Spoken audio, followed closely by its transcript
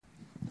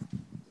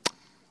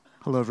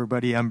Hello,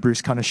 everybody. I'm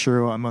Bruce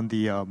Kaneshiro. I'm on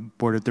the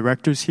board of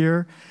directors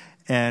here.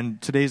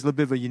 And today's a little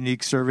bit of a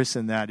unique service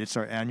in that it's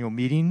our annual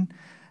meeting.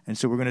 And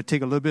so we're going to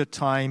take a little bit of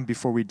time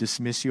before we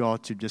dismiss you all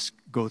to just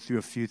go through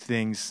a few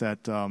things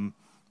that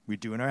we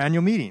do in our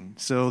annual meeting.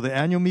 So the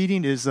annual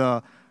meeting is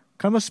kind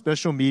of a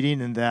special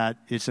meeting in that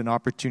it's an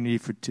opportunity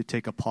to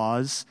take a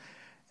pause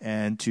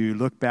and to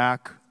look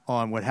back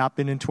on what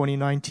happened in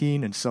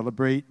 2019 and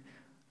celebrate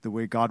the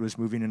way God was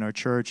moving in our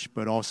church,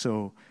 but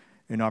also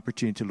an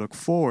opportunity to look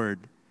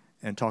forward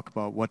and talk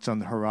about what's on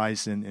the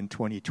horizon in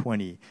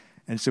 2020.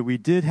 And so we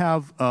did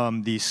have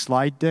these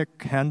slide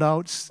deck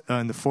handouts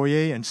in the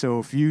foyer. And so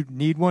if you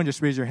need one,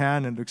 just raise your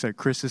hand. And it looks like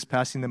Chris is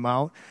passing them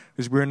out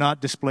because we're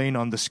not displaying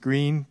on the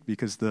screen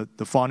because the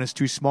font is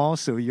too small.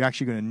 So you're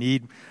actually going to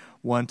need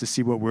one to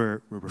see what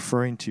we're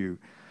referring to.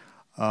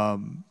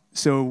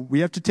 So we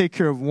have to take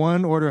care of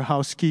one order of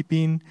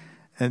housekeeping,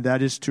 and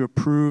that is to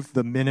approve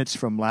the minutes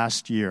from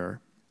last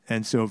year.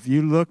 And so if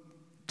you look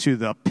to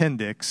the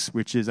appendix,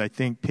 which is, I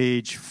think,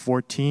 page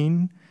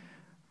 15,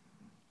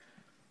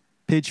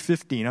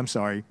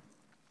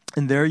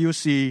 and there you'll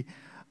see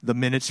the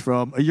minutes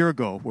from a year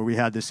ago where we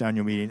had this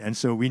annual meeting, and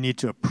so we need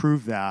to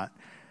approve that.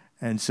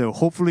 And so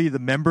hopefully the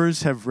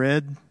members have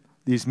read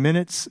these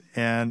minutes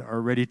and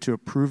are ready to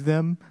approve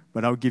them,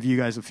 but I'll give you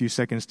guys a few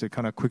seconds to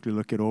kind of quickly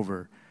look it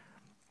over.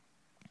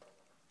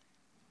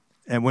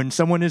 And when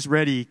someone is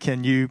ready,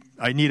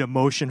 I need a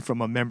motion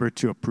from a member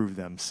to approve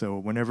them. So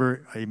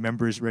whenever a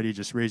member is ready,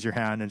 just raise your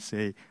hand and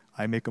say,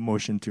 I make a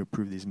motion to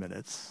approve these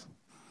minutes.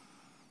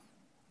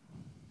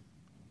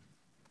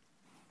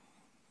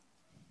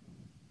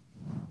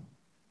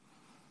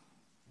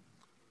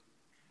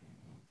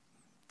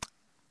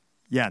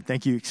 Yeah,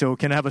 thank you. So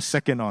can I have a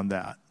second on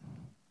that?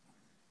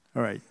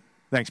 All right.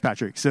 Thanks,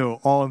 Patrick.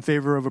 So all in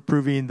favor of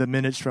approving the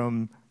minutes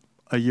from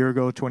a year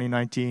ago,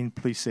 2019,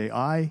 please say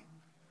aye.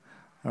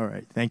 All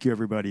right. Thank you,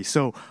 everybody.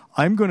 So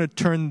I'm going to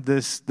turn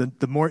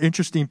the more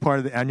interesting part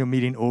of the annual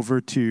meeting over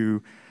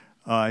to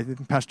I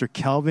think Pastor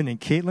Calvin and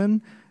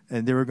Caitlin,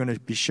 and they were going to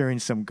be sharing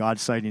some God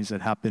sightings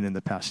that happened in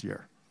the past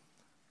year.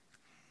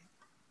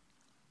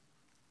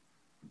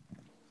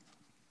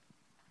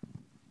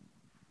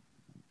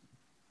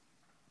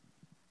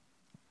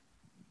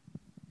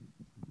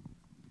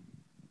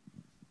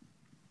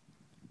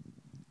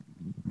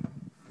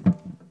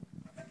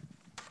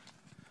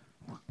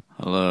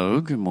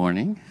 Hello, good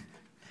morning.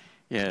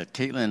 Yeah,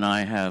 Caitlin and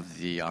I have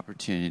the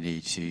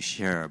opportunity to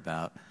share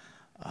about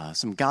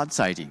some God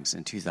sightings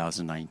in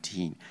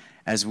 2019.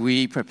 As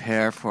we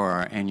prepare for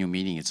our annual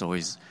meeting, it's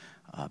always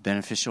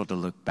beneficial to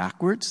look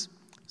backwards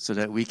so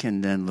that we can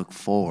then look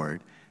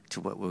forward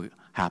to what will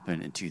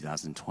happen in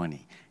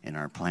 2020 in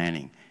our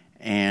planning.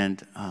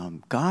 And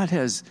God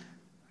has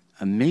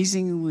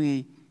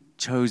amazingly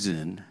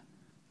chosen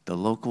the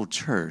local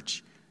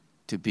church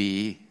to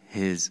be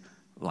his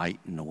light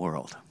in the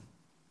world.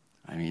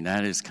 I mean,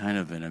 that is kind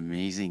of an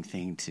amazing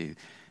thing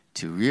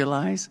to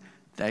realize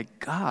that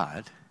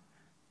God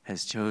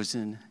has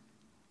chosen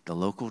the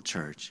local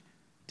church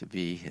to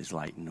be his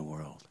light in the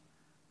world.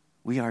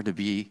 We are to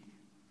be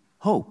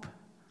hope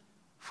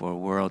for a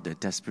world that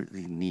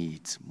desperately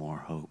needs more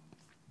hope.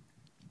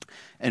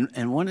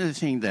 And one of the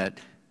things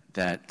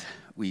that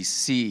we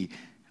see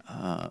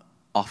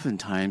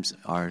oftentimes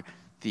are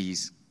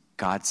these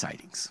God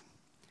sightings.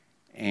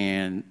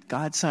 And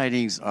God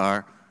sightings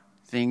are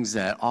things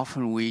that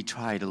often we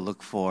try to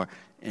look for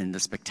in the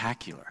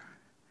spectacular.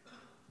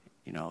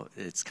 You know,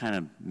 it's kind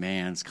of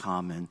man's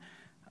common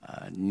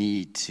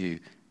need to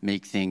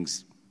make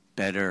things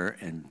better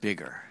and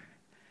bigger.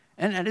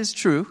 And that is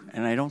true,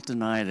 and I don't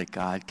deny that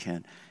God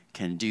can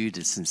do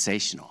the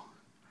sensational.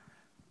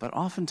 But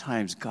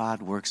oftentimes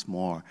God works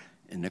more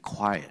in the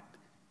quiet,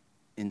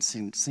 in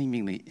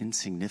seemingly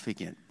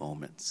insignificant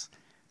moments.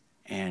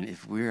 And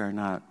if we are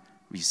not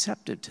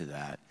receptive to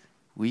that,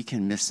 we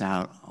can miss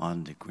out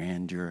on the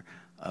grandeur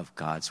of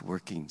God's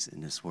workings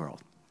in this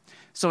world.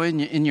 So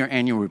in your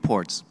annual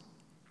reports,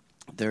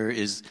 there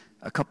is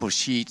a couple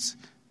sheets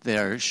that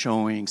are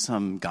showing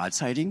some God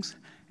sightings,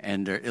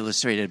 and they're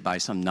illustrated by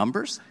some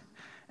numbers.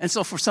 And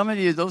so for some of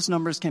you, those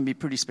numbers can be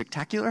pretty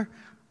spectacular,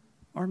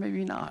 or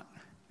maybe not.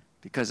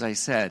 Because I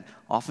said,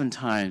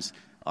 oftentimes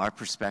our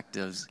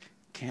perspectives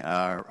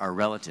are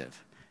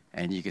relative.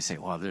 And you can say,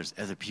 well, there's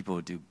other people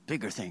who do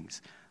bigger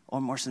things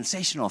or more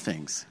sensational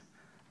things.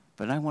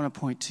 But I want to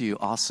point to you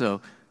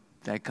also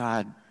that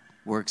God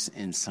works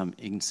in some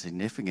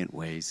insignificant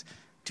ways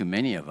to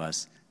many of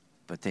us,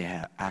 but they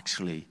are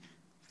actually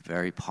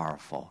very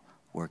powerful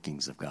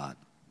workings of God.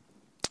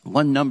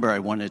 One number I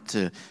wanted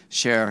to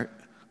share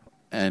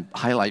and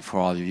highlight for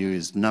all of you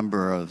is the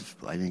number of,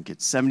 I think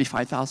it's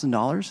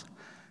 $75,000,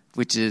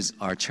 which is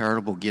our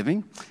charitable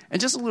giving.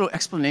 And just a little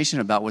explanation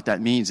about what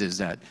that means is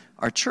that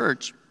our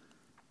church,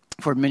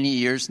 for many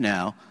years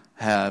now,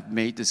 have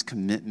made this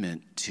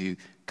commitment to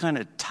kind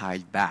of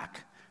tithe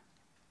back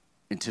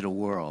into the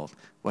world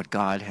what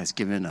God has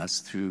given us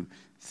through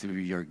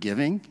your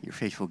giving, your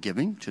faithful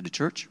giving to the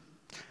church.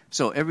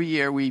 So every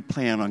year we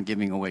plan on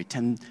giving away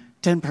 10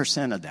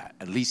 10% of that,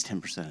 at least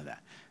 10% of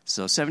that.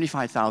 So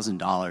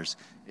 $75,000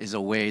 is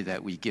a way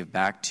that we give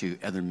back to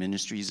other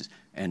ministries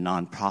and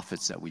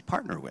nonprofits that we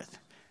partner with.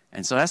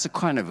 And so that's a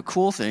kind of a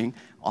cool thing.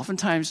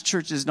 Oftentimes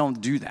churches don't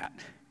do that.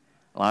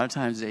 A lot of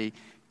times they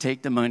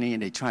take the money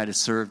and they try to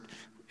serve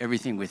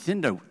everything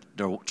within their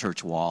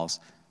church walls.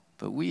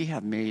 But we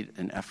have made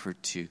an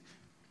effort to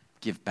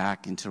give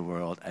back into the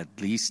world at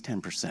least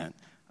 10%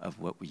 of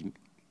what we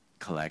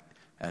collect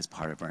as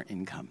part of our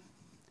income.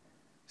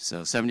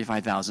 So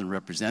 75,000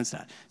 represents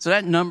that. So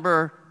that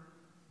number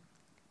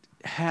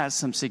has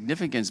some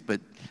significance, but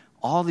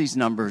all these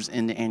numbers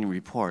in the annual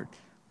report,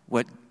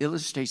 what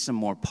illustrates them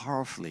more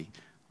powerfully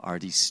are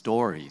these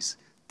stories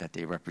that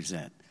they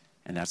represent.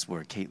 And that's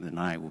where Caitlin and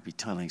I will be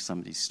telling some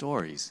of these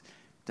stories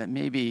that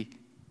maybe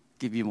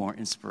give you more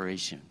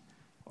inspiration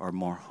or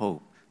more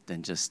hope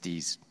than just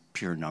these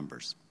pure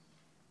numbers.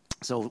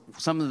 So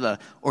some of the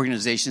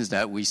organizations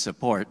that we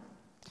support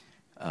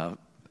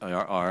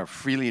are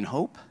Freely in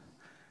Hope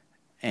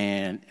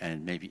and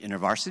maybe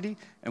InterVarsity,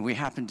 and we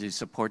happen to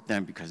support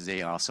them because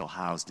they are also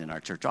housed in our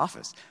church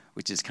office,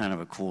 which is kind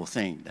of a cool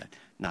thing that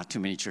not too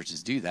many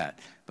churches do that,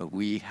 but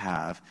we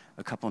have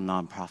a couple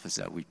nonprofits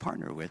that we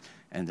partner with,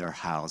 and they're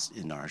housed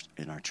in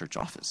our church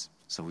office.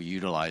 So we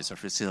utilize our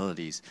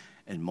facilities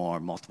in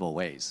multiple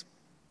ways.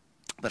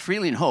 But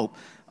Freely in Hope,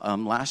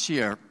 last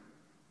year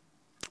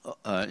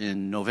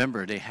in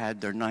November, they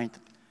had their ninth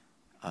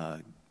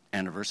year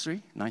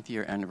anniversary,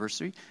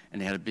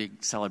 and they had a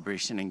big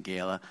celebration and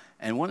gala.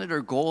 And one of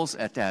their goals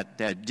at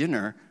that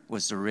dinner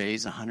was to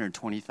raise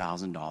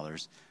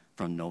 $120,000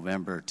 from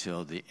November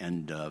till the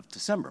end of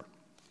December.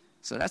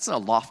 So that's a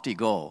lofty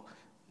goal,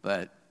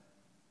 but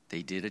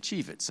they did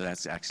achieve it. So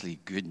that's actually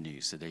good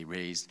news. So they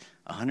raised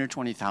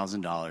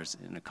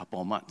 $120,000 in a couple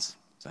of months.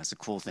 So that's a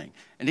cool thing.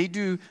 And they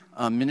do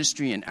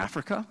ministry in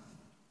Africa,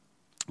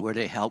 where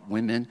they help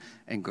women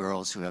and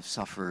girls who have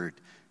suffered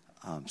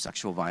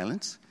sexual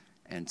violence.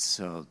 And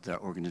so their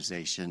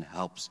organization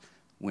helps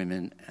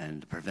women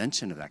and the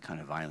prevention of that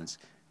kind of violence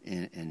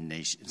in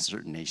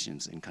certain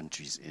nations and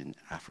countries in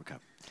Africa.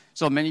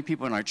 So many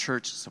people in our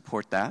church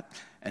support that,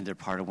 and they're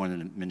part of one of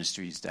the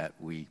ministries that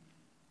we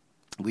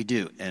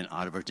do. And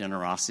out of our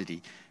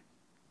generosity,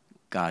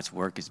 God's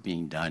work is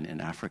being done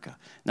in Africa.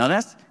 Now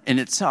that in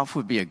itself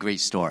would be a great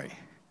story,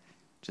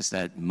 just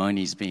that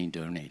money's being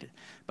donated.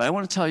 But I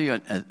want to tell you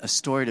a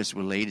story that's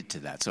related to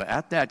that. So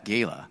at that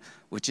gala,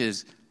 which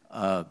is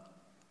an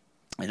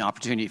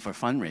opportunity for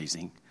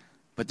fundraising,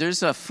 but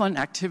there's a fun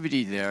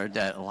activity there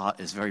that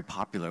is very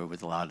popular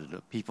with a lot of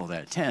the people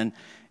that attend.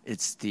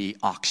 It's the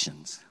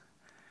auctions.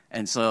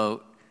 And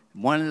so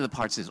one of the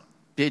parts is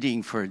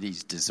bidding for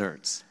these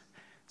desserts.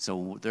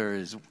 So there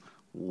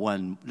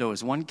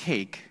was one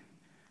cake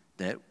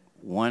that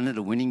one of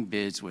the winning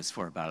bids was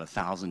for about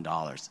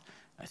 $1,000.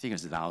 I think it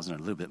was $1,000 or a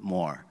little bit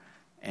more.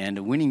 And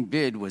the winning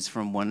bid was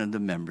from one of the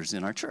members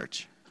in our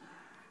church.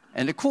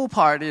 And the cool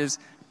part is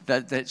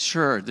that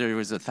sure, there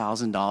was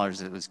 $1,000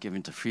 that was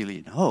given to Freely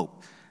in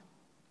Hope,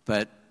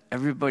 but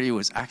everybody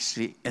was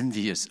actually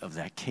envious of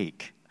that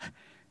cake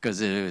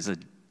because it was a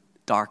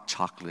dark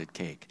chocolate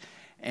cake.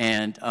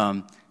 And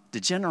the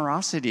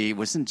generosity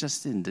wasn't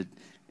just in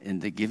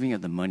the giving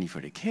of the money for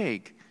the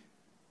cake,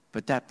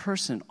 but that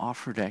person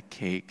offered that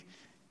cake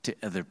to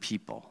other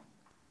people.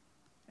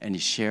 And he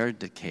shared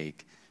the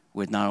cake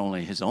with not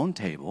only his own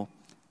table,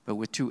 but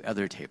with 2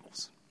 other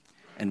tables.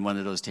 And one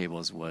of those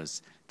tables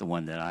was the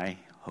one that I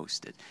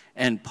hosted.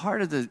 And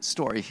part of the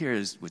story here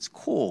is what's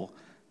cool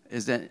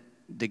is that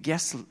the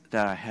guests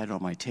that I had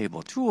on my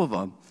table, 2 of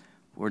them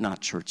were not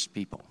church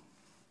people.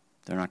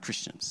 They're not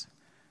Christians.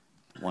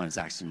 One is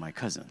actually my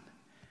cousin.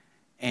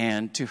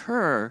 And to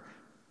her,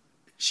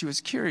 she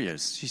was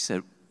curious. She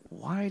said,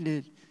 "Why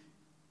did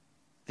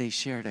they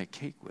share that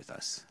cake with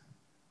us?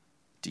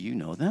 Do you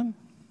know them?"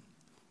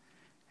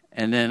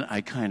 And then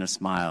I kind of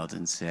smiled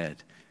and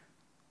said,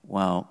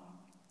 "Well,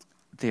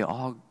 they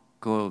all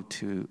go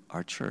to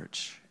our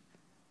church,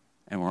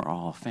 and we're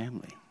all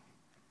family.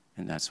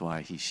 And that's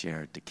why he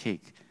shared the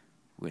cake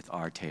with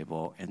our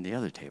table and the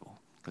other table,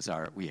 because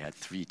we had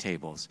 3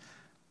 tables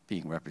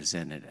being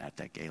represented at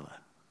that gala."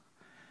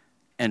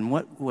 And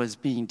what was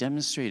being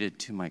demonstrated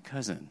to my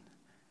cousin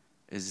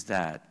is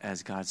that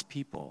as God's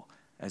people,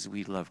 as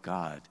we love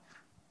God,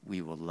 we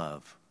will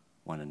love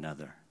one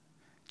another.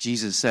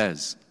 Jesus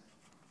says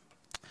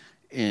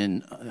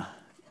in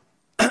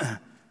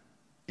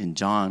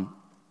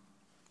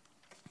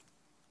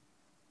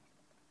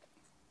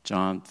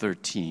John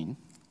 13,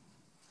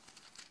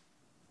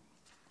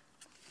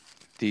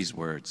 these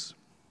words,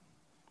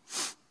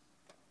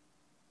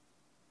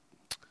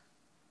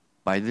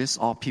 "By this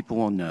all people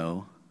will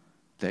know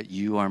that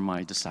you are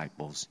my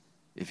disciples,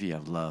 if you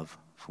have love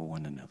for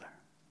one another."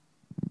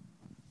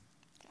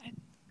 Okay.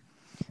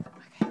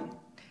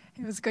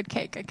 It was good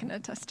cake. I can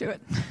attest to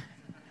it.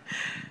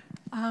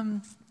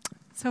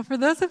 So for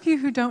those of you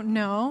who don't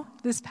know,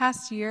 this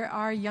past year,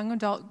 our young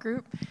adult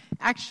group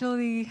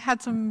actually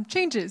had some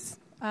changes.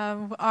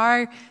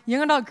 Our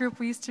young adult group,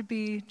 we used to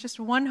be just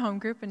 1 home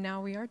group, and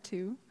now we are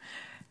 2.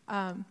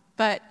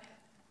 But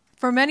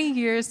for many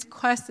years,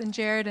 Quest and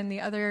Jared and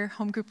the other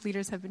home group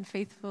leaders have been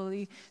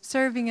faithfully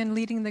serving and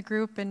leading the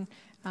group. And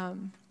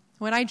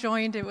when I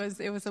joined, it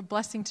was a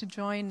blessing to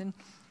join.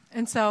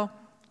 And so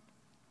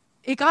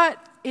it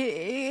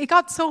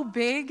got so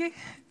big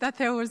that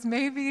there was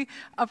maybe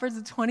upwards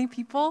of 20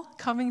 people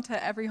coming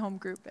to every home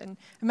group. And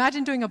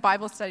imagine doing a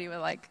Bible study with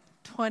like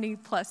 20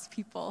 plus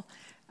people.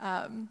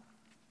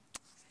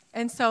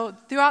 And so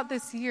throughout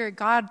this year,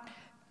 God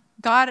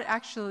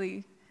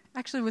actually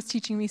was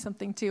teaching me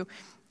something too.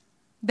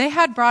 They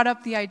had brought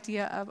up the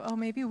idea of,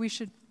 maybe we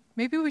should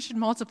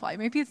multiply.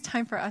 Maybe it's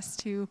time for us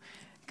to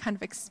kind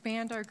of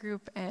expand our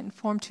group and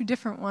form 2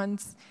 different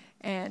ones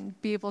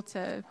and be able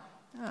to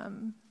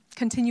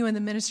continue in the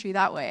ministry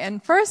that way.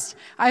 And first,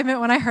 I admit,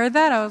 when I heard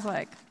that, I was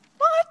like,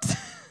 what?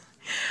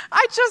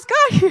 I just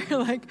got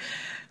here.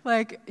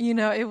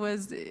 It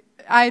was,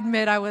 I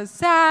admit I was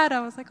sad.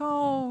 I was like,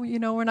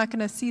 we're not going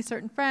to see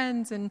certain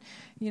friends. And,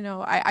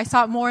 I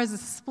saw it more as a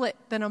split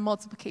than a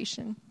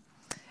multiplication.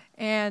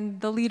 And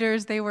the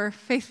leaders, they were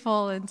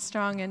faithful and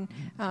strong and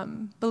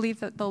believed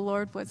that the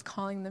Lord was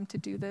calling them to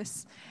do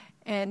this.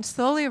 And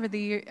slowly over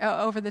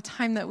the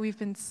time that we've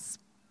been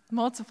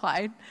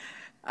multiplied,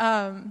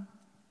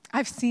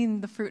 I've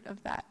seen the fruit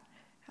of that.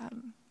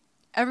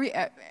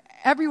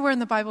 Everywhere in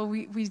the Bible,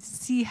 we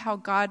see how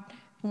God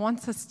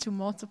wants us to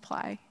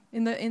multiply.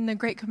 In the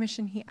Great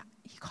Commission, He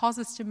calls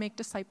us to make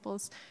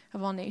disciples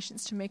of all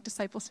nations, to make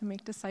disciples who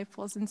make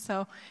disciples. And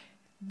so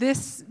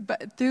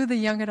but through the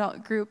young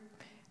adult group,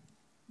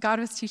 God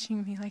was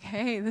teaching me, like,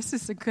 hey, this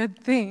is a good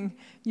thing.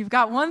 You've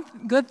got one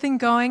good thing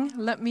going.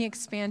 Let me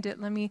expand it.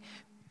 Let me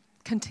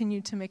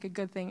continue to make a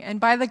good thing. And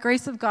by the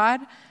grace of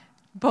God,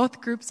 both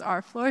groups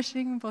are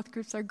flourishing. Both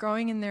groups are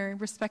growing in their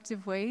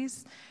respective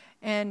ways.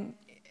 And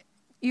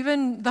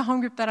even the home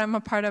group that I'm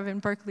a part of in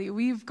Berkeley,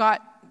 we've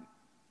got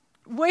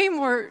way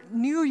more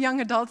new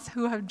young adults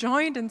who have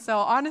joined. And so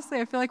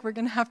honestly, I feel like we're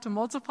going to have to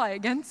multiply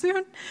again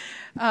soon.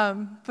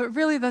 But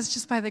really, that's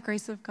just by the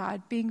grace of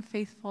God, being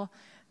faithful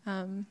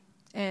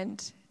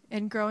and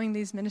growing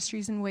these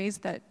ministries in ways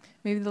that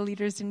maybe the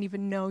leaders didn't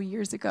even know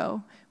years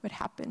ago would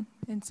happen.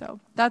 And so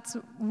that's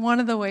one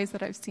of the ways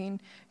that I've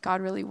seen God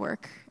really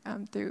work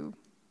through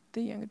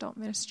the young adult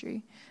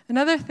ministry.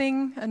 Another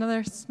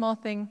small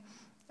thing,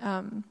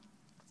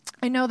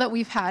 I know that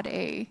we've had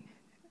a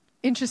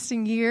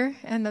interesting year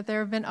and that there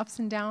have been ups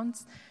and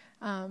downs,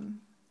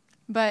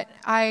 but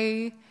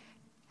I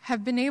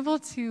have been able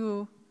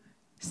to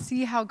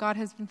see how God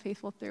has been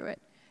faithful through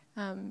it.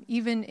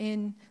 Even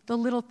in the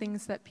little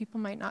things that people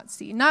might not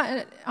see.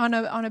 Not on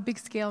a big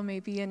scale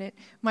maybe, and it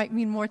might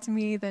mean more to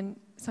me than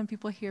some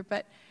people here,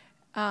 but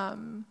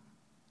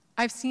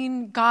I've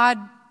seen God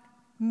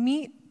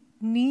meet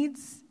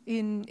needs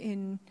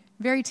in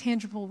very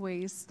tangible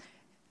ways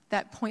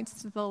that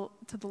points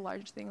to the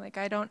large thing. Like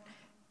I don't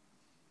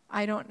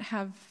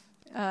have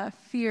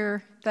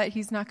fear that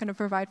He's not going to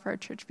provide for our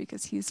church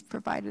because He's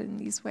provided in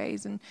these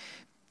ways. And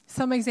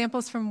some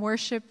examples from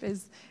worship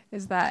is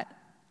that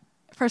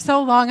for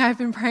so long, I've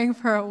been praying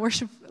for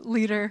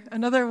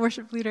another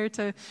worship leader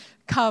to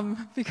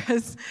come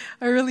because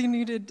I really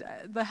needed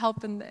the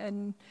help,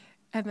 and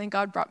then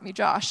God brought me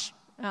Josh.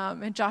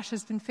 And Josh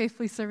has been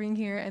faithfully serving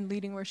here and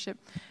leading worship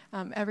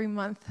every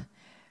month.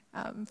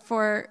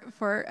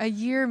 For a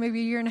year, maybe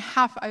a year and a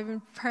half, I've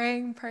been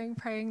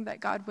praying that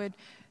God would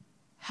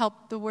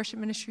help the worship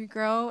ministry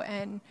grow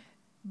and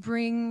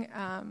bring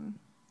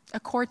a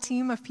core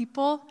team of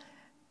people.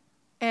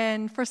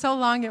 And for so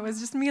long, it was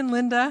just me and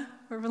Linda.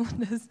 We're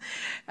Linda's.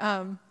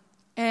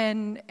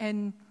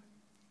 And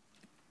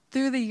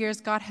through the years,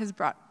 God has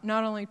brought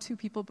not only 2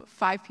 people, but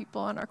 5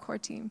 people on our core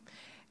team.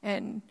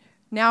 And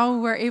now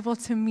we're able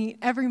to meet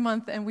every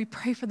month, and we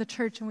pray for the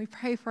church, and we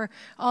pray for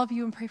all of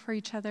you and pray for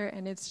each other,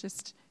 and it's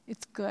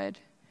good.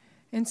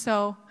 And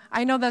so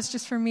I know that's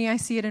just for me. I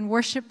see it in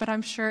worship, but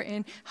I'm sure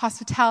in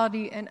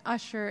hospitality and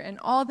usher and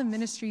all the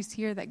ministries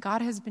here that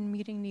God has been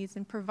meeting needs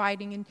and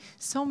providing in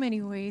so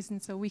many ways.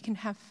 And so we can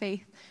have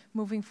faith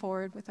moving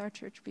forward with our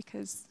church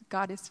because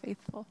God is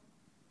faithful.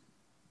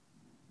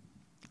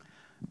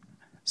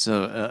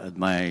 So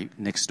my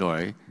next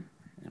story,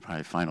 and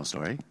probably final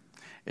story,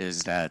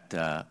 is that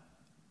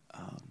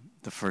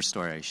the first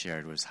story I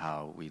shared was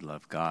how we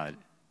love God,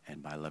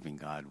 and by loving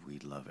God, we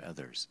love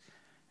others.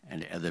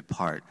 And the other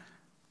part,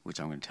 which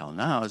I'm going to tell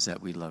now, is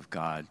that we love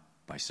God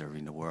by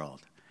serving the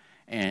world.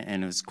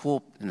 And it was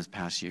cool in this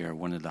past year,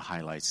 one of the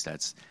highlights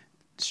that's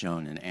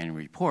shown in the annual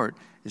report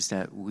is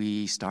that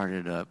we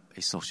started up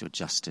a social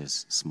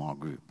justice small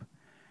group.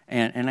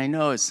 And I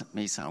know it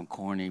may sound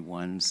corny,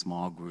 one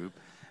small group,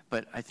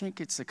 but I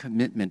think it's a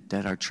commitment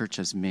that our church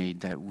has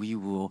made that we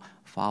will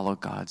follow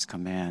God's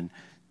command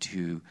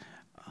to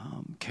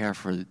care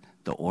for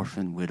the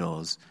orphan,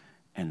 widows,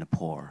 and the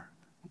poor,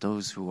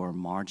 those who are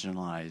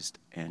marginalized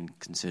and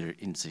considered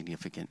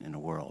insignificant in the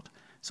world.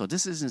 So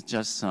this isn't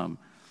just some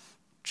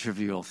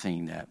trivial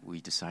thing that we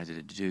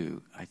decided to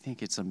do. I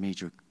think it's a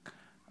major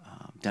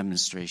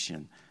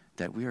demonstration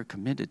that we are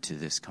committed to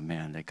this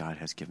command that God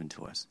has given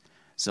to us.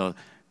 So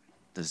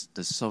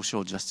the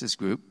social justice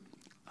group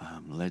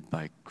led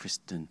by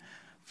Kristen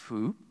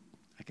Fu,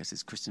 I guess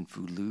it's Kristen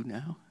Fu Lu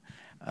now,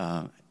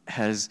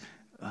 has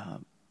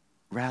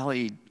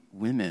rallied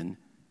women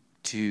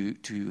to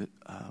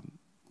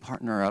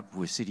partner up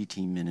with City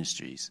Team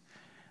Ministries.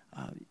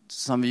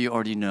 Some of you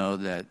already know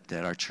that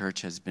our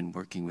church has been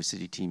working with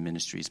City Team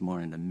Ministries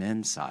more on the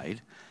men's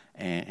side,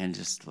 and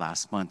just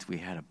last month we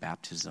had a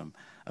baptism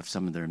of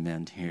some of their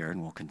men here,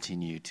 and we'll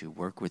continue to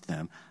work with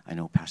them. I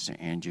know Pastor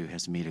Andrew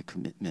has made a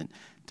commitment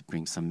to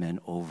bring some men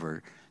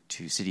over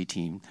to City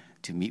Team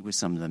to meet with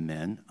some of the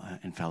men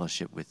and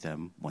fellowship with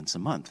them once a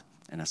month,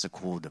 and that's a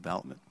cool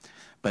development.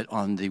 But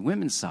on the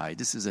women's side,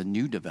 this is a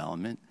new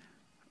development,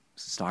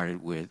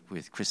 started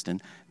with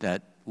Kristen,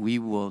 that we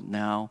will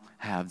now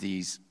have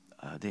these,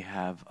 they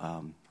have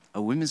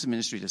a women's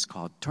ministry that's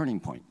called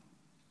Turning Point.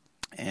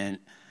 And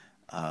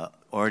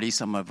already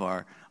some of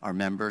our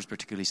members,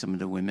 particularly some of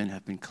the women,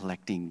 have been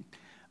collecting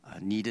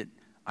needed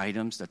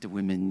items that the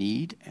women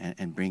need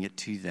and bring it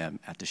to them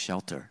at the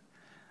shelter.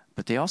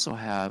 But they also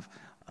have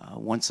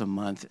once a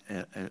month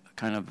a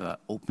kind of an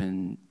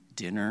open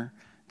dinner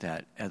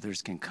that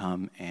others can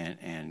come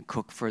and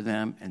cook for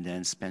them and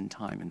then spend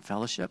time in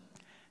fellowship,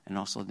 and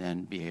also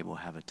then be able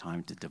to have a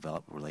time to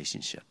develop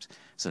relationships.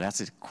 So that's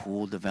a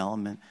cool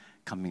development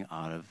coming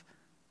out of,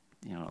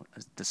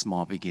 the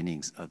small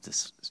beginnings of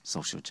this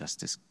social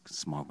justice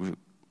small group.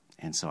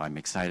 And so I'm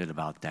excited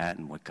about that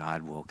and what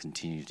God will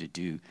continue to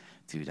do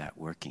through that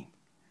working.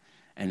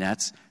 And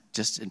that's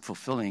just in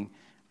fulfilling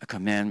a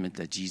commandment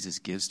that Jesus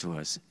gives to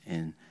us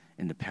in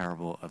the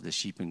parable of the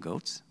sheep and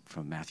goats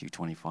from Matthew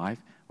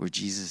 25, where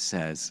Jesus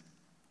says,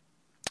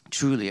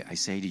 "Truly I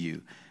say to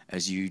you,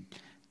 as you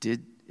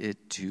did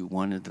it to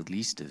one of the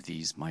least of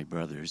these, my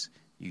brothers,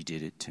 you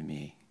did it to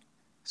me."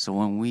 So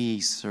when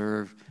we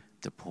serve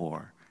the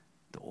poor,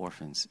 the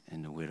orphans,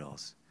 and the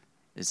widows,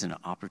 it's an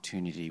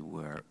opportunity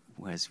where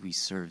as we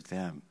serve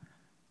them,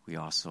 we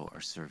also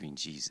are serving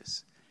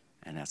Jesus.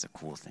 And that's a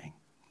cool thing.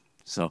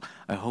 So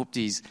I hope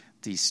these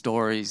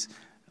stories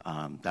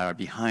that are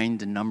behind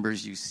the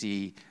numbers you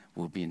see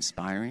will be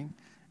inspiring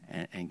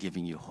and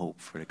giving you hope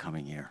for the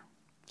coming year.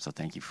 So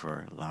thank you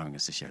for allowing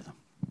us to share them.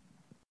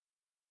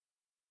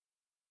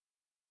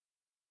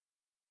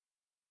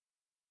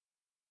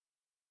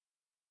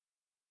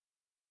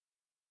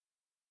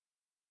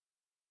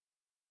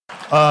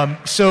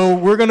 So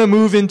we're going to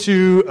move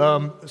into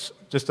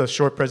just a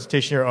short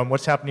presentation here on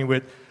what's happening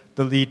with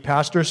the lead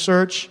pastor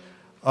search.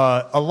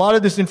 A lot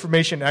of this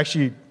information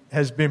actually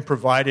has been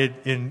provided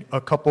in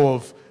a couple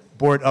of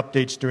board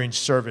updates during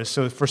service.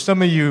 So for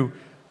some of you,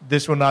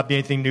 this will not be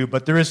anything new,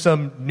 but there is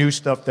some new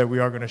stuff that we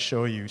are going to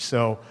show you.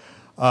 So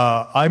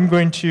I'm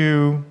going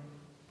to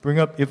bring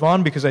up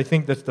Yvonne because I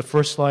think that the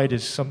first slide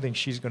is something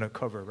she's going to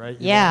cover, right?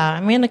 Yvonne? Yeah,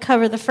 I'm going to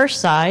cover the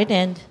first side,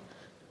 and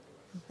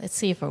let's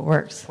see if it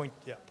works. Point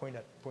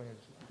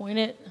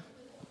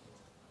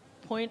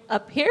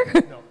up here?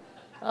 No.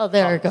 Oh,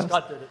 there it goes.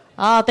 Scott did it.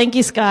 Oh, thank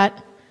you,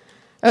 Scott.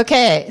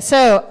 Okay,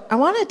 so I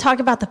want to talk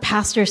about the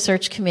pastor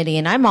search committee,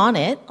 and I'm on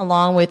it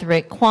along with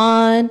Rick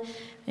Kwan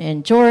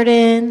and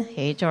Jordan.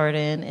 Hey,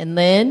 Jordan. And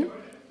Lynn.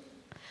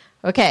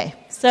 Okay,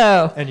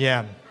 so. And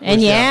Yan.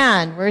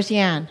 Where's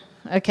Yan?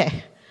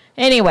 Okay.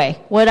 Anyway,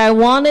 what I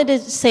wanted to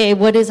say,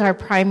 what is our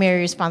primary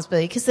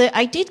responsibility? Because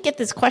I did get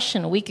this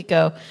question a week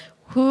ago.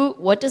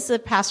 What does the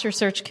pastor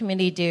search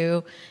committee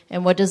do,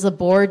 and what does the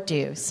board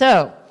do?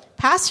 So,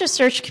 pastor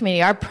search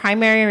committee, our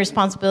primary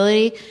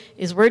responsibility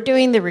is we're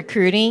doing the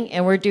recruiting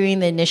and we're doing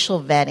the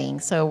initial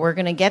vetting. So we're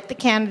going to get the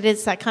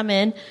candidates that come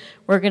in,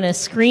 we're going to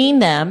screen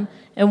them,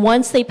 and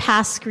once they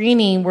pass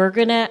screening, we're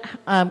going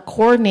to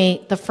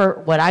coordinate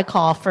what I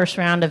call first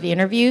round of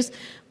interviews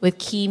with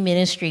key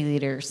ministry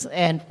leaders.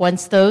 And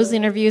once those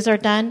interviews are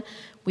done,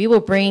 we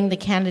will bring the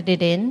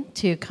candidate in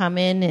to come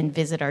in and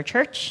visit our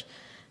church.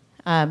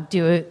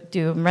 Do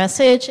a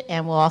message,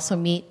 and we'll also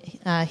meet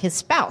his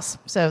spouse.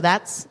 So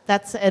that's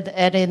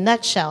at a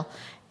nutshell.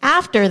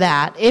 After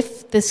that,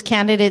 if this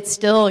candidate's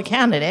still a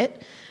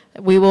candidate,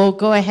 we will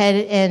go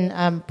ahead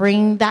and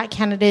bring that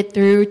candidate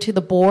through to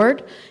the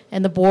board,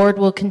 and the board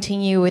will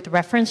continue with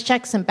reference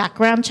checks and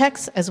background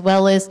checks, as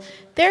well as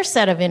their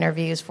set of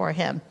interviews for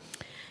him.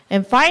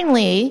 And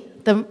finally,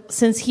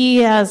 since he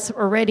has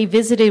already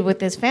visited with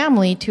his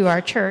family to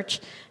our church,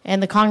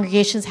 and the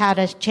congregation's had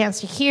a chance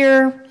to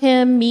hear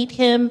him, meet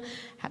him,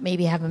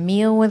 maybe have a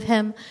meal with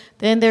him,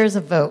 then there's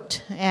a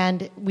vote.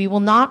 And we will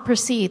not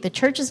proceed. The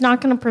church is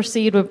not going to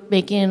proceed with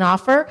making an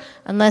offer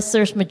unless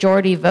there's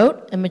majority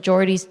vote, and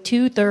majority is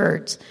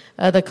 2/3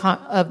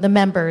 of the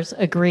members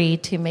agree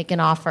to make an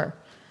offer.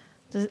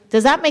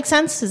 Does that make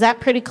sense? Is that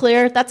pretty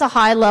clear? That's a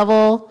high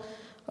level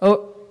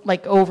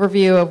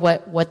overview of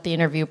what the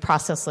interview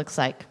process looks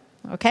like.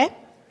 Okay?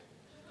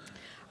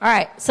 All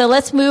right, so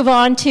let's move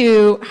on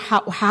to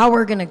how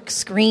we're going to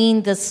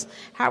screen this.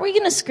 How are we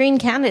going to screen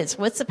candidates?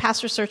 What's the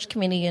pastor search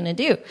committee going to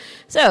do?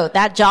 So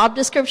that job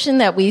description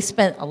that we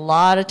spent a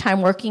lot of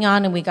time working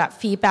on, and we got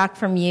feedback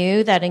from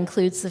you, that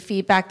includes the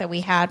feedback that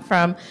we had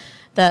from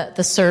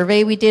the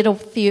survey we did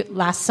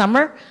last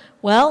summer.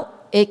 Well,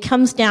 it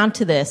comes down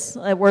to this.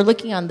 We're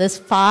looking on this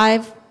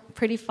 5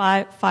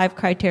 five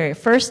criteria.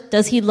 First,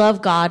 does he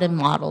love God and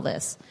model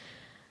this?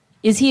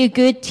 Is he a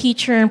good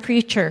teacher and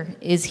preacher?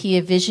 Is he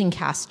a vision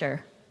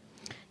caster?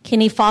 Can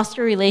he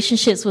foster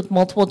relationships with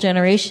multiple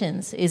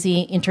generations? Is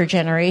he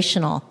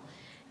intergenerational?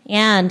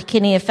 And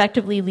can he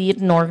effectively lead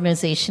an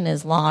organization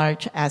as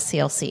large as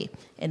CLC?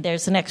 And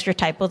there's an extra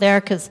typo there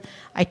because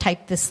I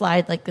typed this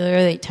slide like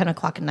literally at 10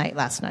 o'clock at night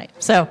last night.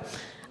 So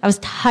I was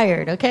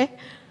tired, okay?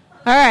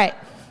 All right.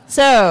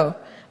 So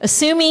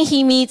assuming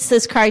he meets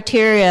this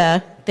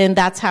criteria, then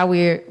that's how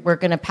we're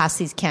going to pass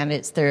these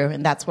candidates through,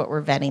 and that's what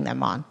we're vetting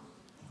them on.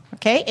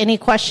 Okay? Any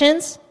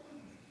questions?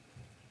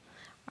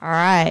 All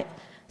right.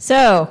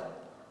 So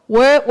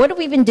what have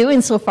we been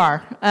doing so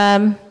far?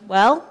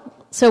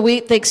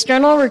 The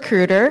external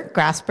recruiter,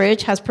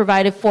 Grassbridge, has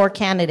provided 4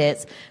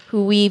 candidates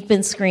who we've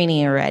been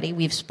screening already.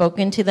 We've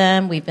spoken to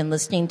them. We've been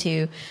listening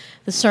to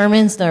the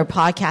sermons, their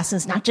podcasts.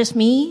 It's not just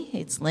me.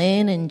 It's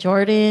Lynn and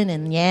Jordan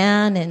and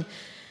Yan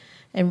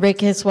and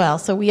Rick as well.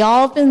 So we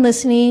all have been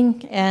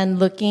listening and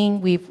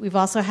looking. We've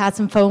also had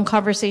some phone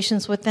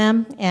conversations with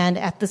them. And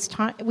at this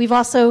time, we've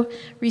also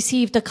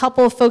received a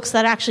couple of folks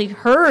that actually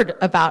heard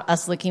about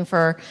us looking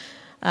for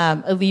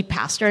a lead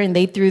pastor, and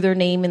they threw their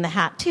name in the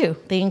hat too.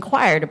 They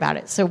inquired about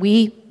it. So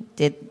we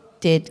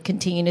did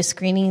continue to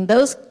screening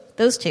those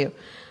 2.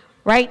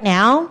 Right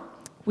now,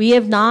 we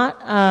haven't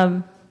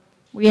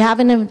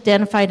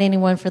identified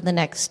anyone for the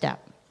next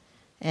step.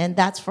 And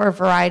that's for a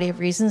variety of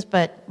reasons,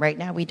 but right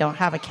now we don't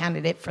have a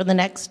candidate for the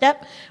next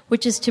step,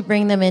 which is to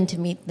bring them in to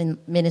meet the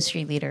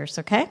ministry leaders,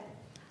 okay?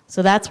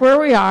 So that's where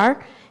we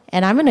are.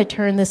 And I'm going to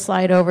turn this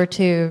over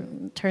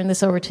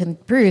to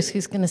Bruce,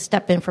 who's going to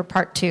step in for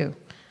part 2.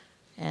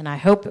 And I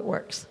hope it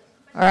works.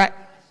 All right.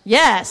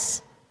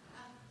 Yes.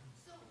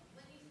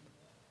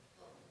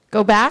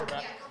 Go back.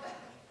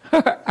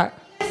 All right.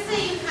 You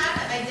say you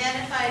haven't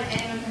identified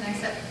anyone for the next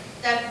step.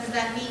 Does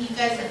that mean you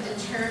guys have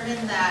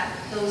determined that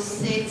those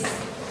 6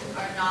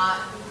 are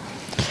not,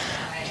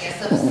 I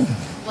guess, of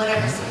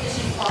whatever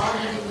sufficient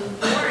quality to move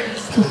forward, or are you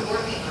still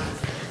working on it?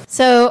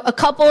 So a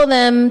couple of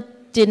them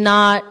did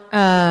not,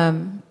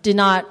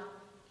 a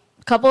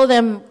couple of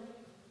them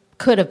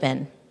could have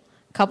been.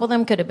 A couple of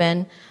them could have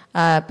been,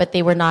 but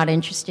they were not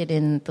interested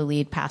in the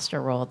lead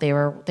pastor role. They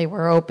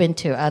were open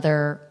to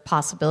other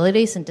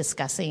possibilities and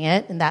discussing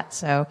it, and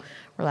so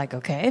we're like,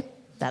 okay,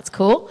 that's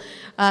cool.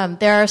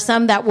 There are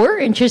some that were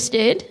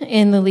interested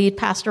in the lead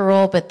pastor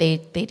role, but they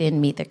didn't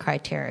meet the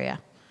criteria.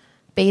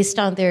 Based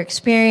on their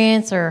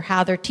experience or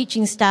how their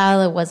teaching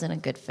style, it wasn't a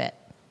good fit.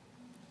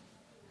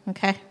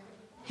 Okay.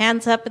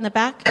 Hands up in the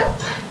back.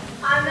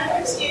 On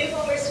number 2,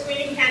 when we're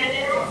screening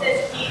candidates,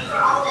 it says E for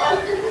all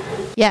of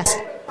them. Yes.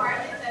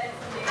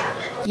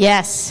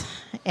 Yes.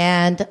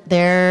 And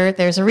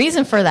there's a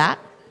reason for that.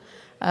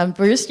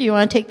 Bruce, do you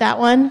want to take that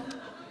one?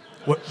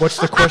 What's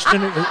the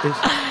question?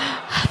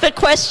 The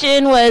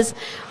question was,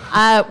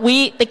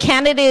 the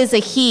candidate is a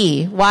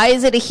he. Why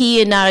is it a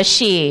he and not a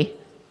she?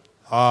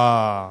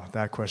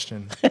 That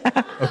question.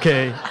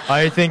 Okay,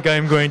 I think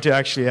I'm going to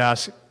actually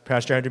ask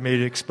Pastor Andrew May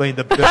to explain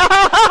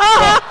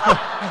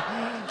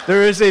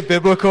there is a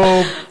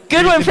biblical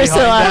good one,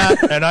 Priscilla.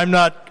 That, and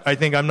I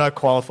think I'm not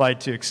qualified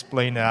to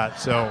explain that,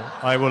 so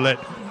I will let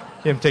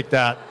him take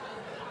that.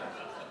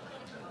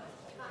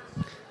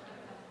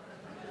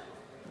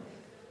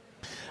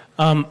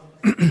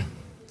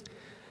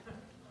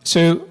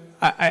 So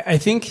I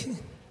think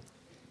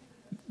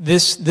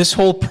this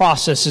whole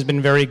process has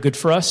been very good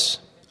for us.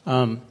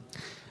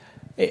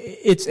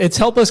 It's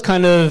helped us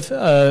kind of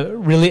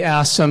really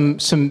ask some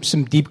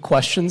deep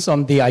questions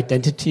on the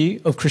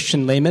identity of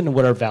Christian laymen and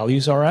what our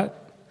values are at.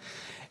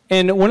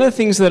 And one of the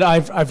things that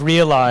I've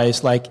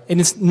realized, and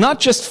it's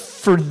not just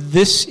for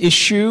this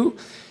issue,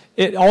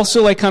 it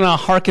also kind of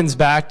harkens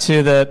back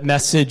to the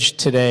message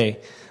today.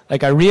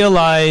 I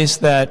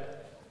realized that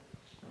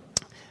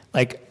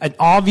an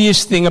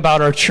obvious thing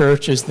about our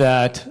church is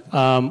that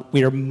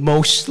we are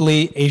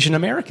mostly Asian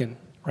American,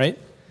 right?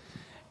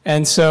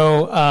 And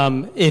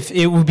so if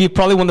it would be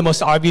probably one of the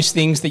most obvious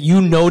things that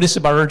you notice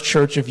about our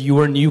church if you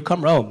are a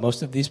newcomer.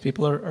 Most of these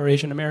people are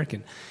Asian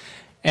American.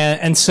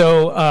 And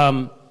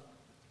so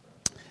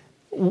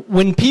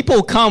when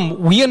people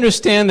come, we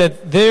understand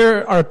that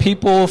there are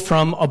people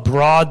from a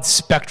broad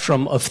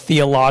spectrum of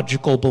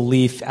theological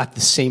belief at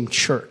the same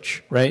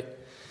church, right?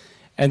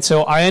 And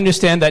so I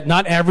understand that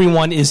not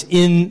everyone is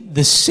in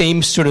the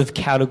same sort of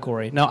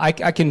category. Now, I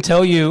can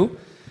tell you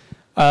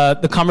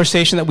the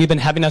conversation that we've been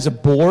having as a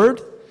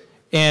board,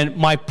 and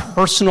my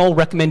personal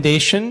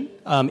recommendation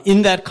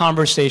in that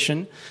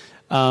conversation,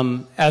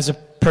 as a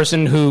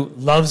person who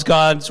loves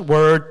God's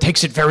word,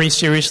 takes it very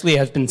seriously,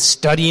 has been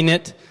studying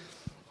it.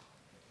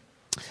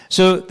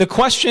 So the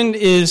question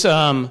is,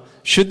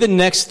 should the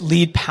next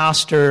lead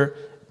pastor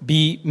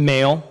be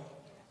male?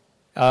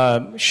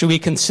 Should we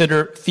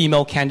consider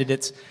female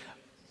candidates?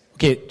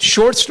 Okay,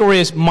 short story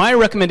is, my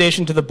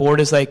recommendation to the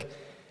board is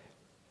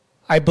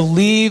I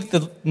believe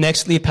the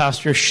next lead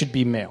pastor should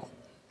be male.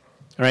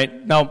 All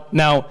right.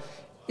 Now,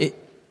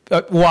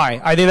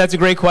 why? I think that's a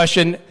great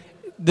question.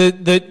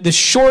 The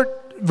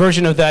short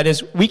version of that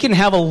is we can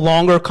have a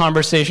longer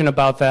conversation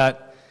about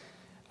that,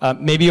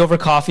 maybe over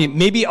coffee,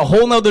 maybe a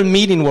whole nother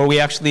meeting where we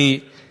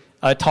actually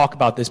talk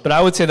about this. But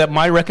I would say that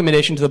my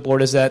recommendation to the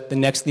board is that the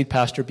next lead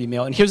pastor be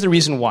male. And here's the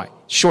reason why.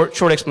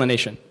 Short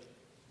explanation.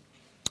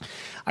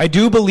 I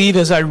do believe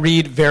as I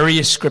read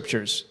various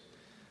scriptures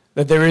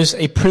that there is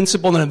a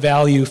principle and a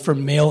value for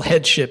male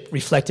headship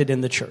reflected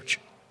in the church.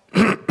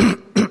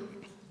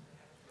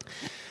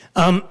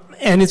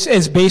 And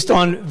it's based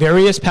on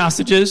various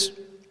passages.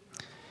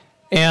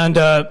 And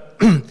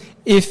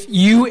if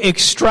you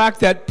extract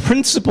that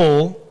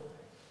principle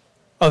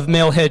of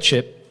male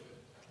headship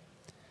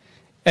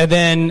and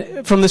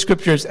then from the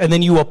scriptures, and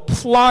then you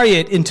apply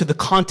it into the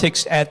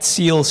context at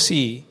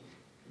CLC,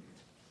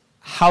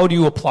 how do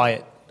you apply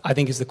it? I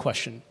think is the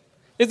question.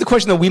 It's the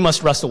question that we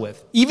must wrestle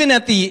with. Even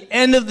at the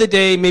end of the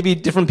day, maybe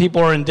different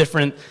people are in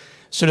different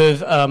sort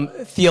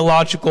of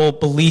theological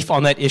belief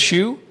on that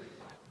issue.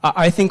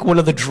 I think one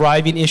of the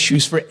driving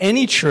issues for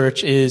any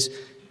church is,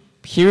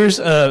 here's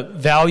a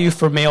value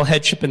for male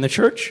headship in the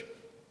church.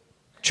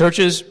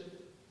 Churches,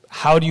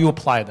 how do you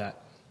apply that?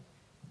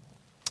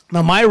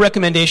 Now, my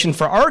recommendation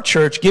for our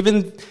church,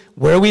 given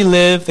where we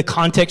live, the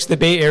context of the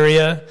Bay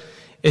Area,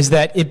 is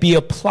that it be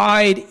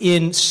applied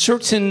in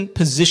certain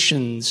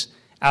positions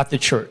at the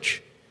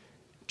church.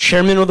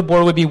 Chairman of the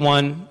board would be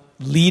one,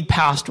 lead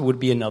pastor would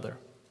be another.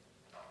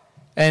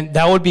 And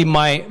that would be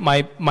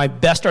my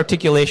best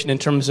articulation in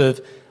terms of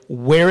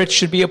where it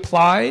should be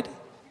applied,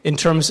 in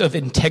terms of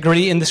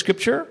integrity in the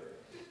scripture,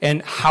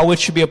 and how it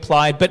should be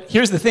applied. But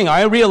here's the thing,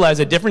 I realize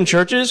that different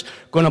churches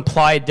are going to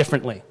apply it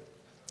differently.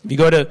 If you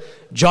go to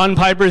John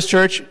Piper's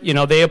church,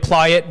 they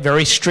apply it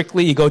very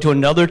strictly. You go to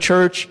another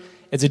church,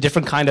 it's a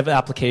different kind of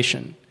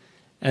application.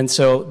 And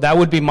so that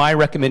would be my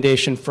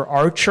recommendation for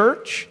our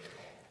church,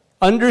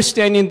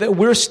 understanding that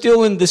we're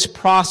still in this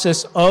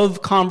process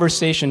of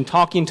conversation,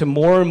 talking to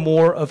more and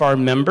more of our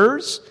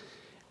members.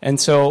 And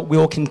so we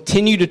will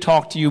continue to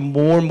talk to you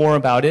more and more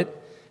about it,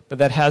 but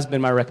that has been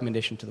my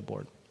recommendation to the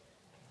board.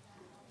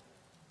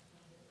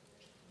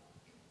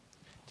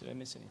 Did I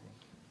miss anything?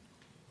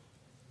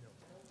 No.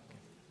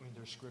 I mean,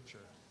 there's scripture.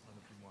 I don't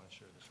know if you want to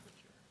share the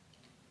scripture.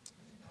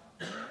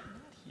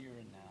 Not here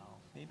and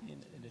now. Maybe in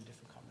a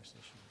different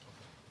conversation.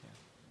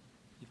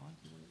 Yeah. Yvonne?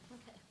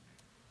 Okay.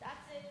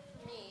 That's it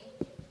for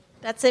me.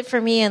 That's it for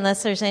me,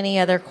 unless there's any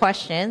other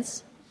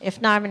questions.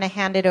 If not, I'm going to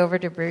hand it over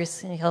to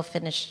Bruce, and he'll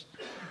finish.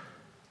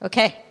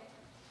 Okay.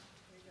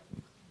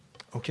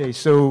 Okay,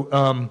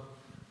 so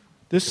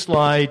this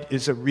slide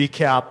is a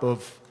recap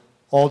of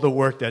all the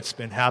work that's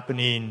been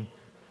happening,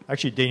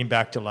 actually dating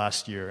back to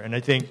last year. And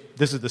I think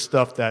this is the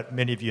stuff that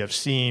many of you have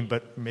seen,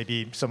 but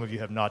maybe some of you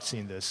have not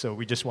seen this. So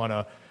we just want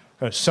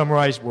to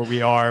summarize where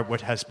we are, what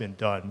has been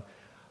done.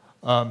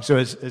 So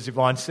as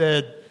Yvonne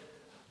said,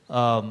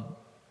 well,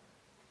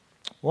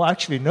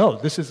 actually, no,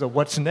 this is a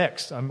what's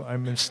next.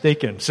 I'm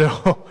mistaken.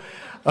 So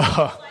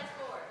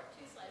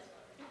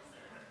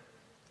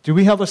do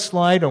we have a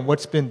slide on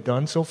what's been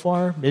done so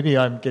far? Maybe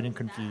I'm getting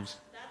confused.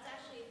 That's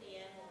actually at the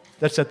end.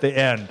 That's at the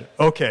end.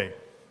 Okay.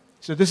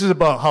 So this is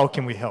about how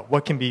can we help?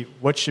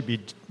 What should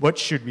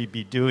we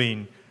be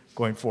doing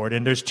going forward?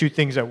 And there's two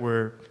things that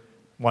we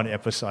want to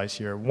emphasize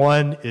here.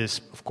 One is,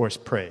 of course,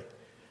 pray.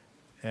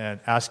 And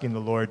asking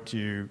the Lord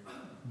to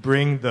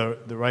bring the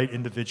right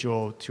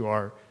individual to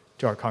our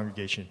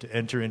congregation, to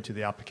enter into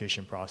the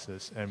application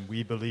process. And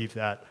we believe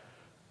that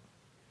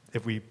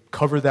if we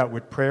cover that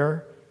with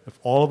prayer, if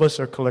all of us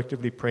are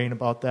collectively praying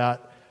about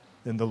that,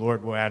 then the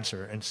Lord will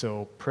answer. And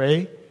so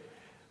pray.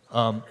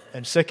 And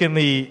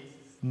secondly,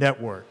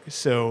 network.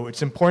 So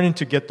it's important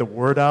to get the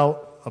word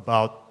out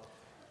about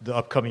the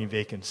upcoming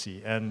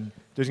vacancy. And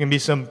there's going to be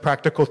some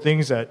practical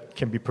things that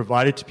can be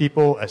provided to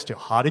people as to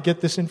how to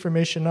get this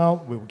information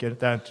out. We'll get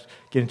into that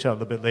a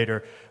little bit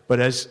later.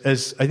 But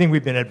as I think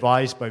we've been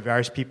advised by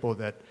various people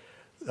that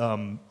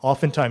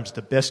oftentimes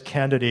the best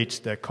candidates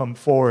that come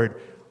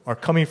forward are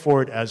coming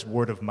forward as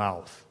word of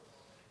mouth.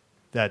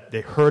 That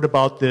they heard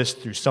about this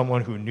through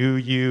someone who knew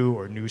you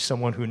or knew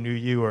someone who knew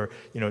you, or,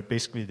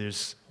 basically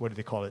there's, what do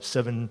they call it,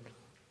 7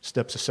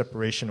 steps of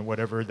separation or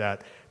whatever,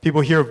 that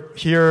people hear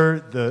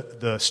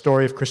the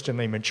story of Christian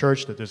Layman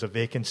Church, that there's a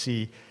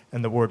vacancy,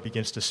 and the word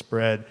begins to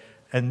spread.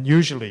 And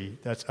usually,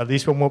 that's at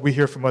least from what we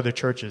hear from other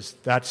churches,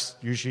 that's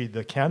usually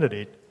the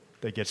candidate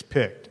that gets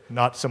picked,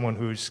 not someone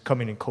who's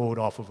coming in cold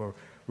off of a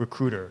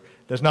recruiter.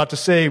 That's not to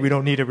say we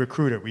don't need a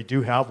recruiter. We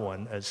do have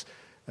one, as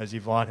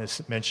Yvonne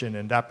has mentioned,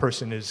 and that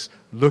person is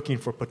looking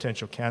for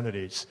potential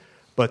candidates.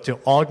 But to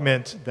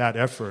augment that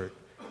effort,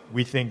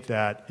 we think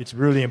that it's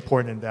really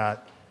important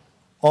that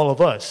all of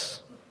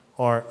us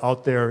are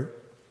out there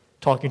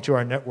talking to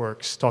our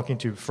networks, talking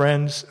to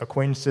friends,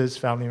 acquaintances,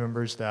 family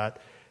members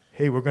that,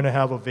 hey, we're going to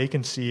have a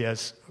vacancy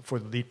for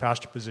the lead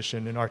pastor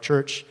position in our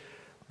church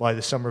by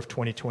the summer of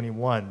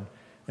 2021.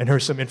 And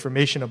here's some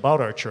information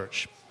about our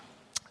church.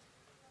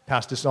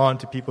 Pass this on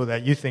to people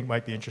that you think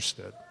might be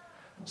interested.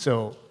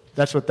 So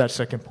that's what that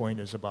second point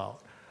is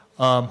about.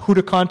 Who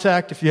to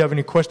contact if you have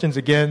any questions.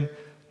 Again,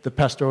 the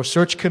Pastoral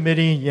Search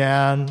Committee,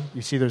 Yan,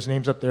 you see there's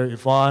names up there,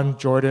 Yvonne,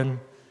 Jordan,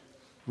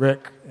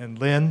 Rick and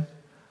Lynn,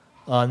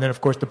 and then,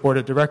 of course, the board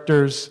of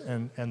directors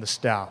and the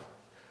staff.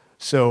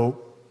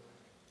 So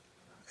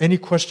any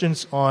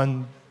questions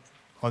on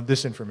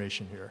this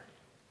information here?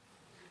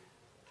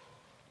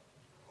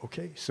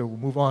 Okay, so we'll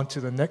move on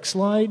to the next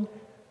slide.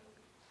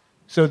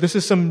 So this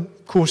is some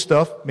cool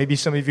stuff. Maybe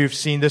some of you have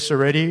seen this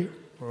already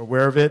or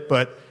aware of it,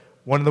 but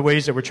one of the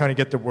ways that we're trying to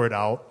get the word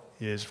out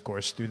is, of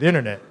course, through the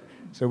internet.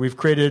 So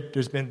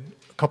there's been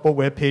a couple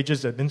web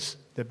pages that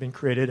have been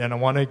created, and I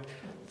want to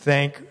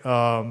thank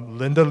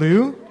Linda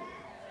Liu.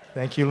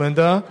 Thank you,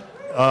 Linda.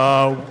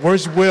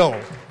 Where's Will?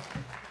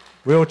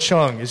 Will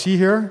Chung, is he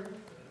here?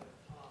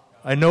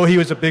 I know he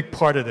was a big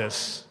part of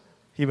this.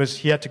 He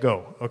had to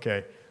go.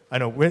 Okay. I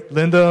know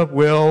Linda,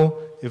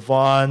 Will,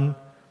 Yvonne,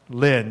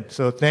 Lynn.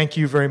 So thank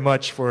you very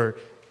much for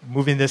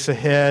moving this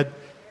ahead.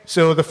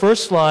 So the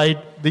first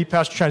slide, Lead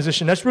Pastor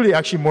Transition, that's really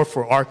actually more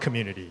for our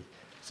community.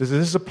 So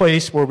this is a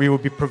place where we will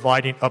be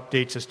providing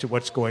updates as to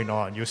what's going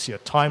on. You'll see a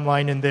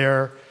timeline in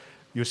there.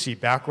 You'll see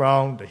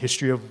background, the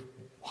history of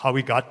how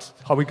we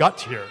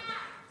got here.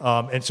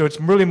 And so it's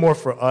really more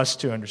for us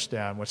to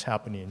understand what's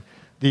happening.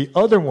 The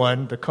other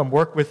one, the Come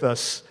Work With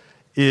Us,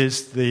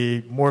 is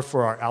the more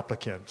for our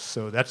applicants.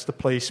 So that's the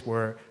place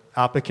where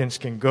applicants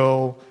can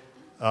go,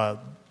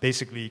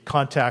 basically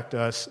contact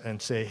us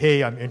and say,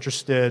 hey, I'm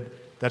interested.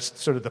 That's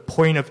sort of the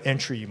point of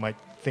entry, you might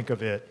think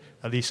of it,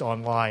 at least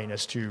online,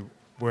 as to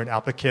where an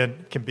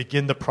applicant can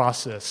begin the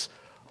process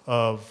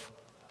of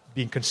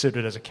being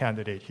considered as a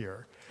candidate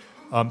here.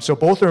 So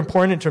both are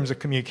important in terms of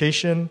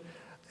communication,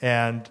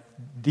 and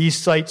these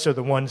sites are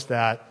the ones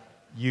that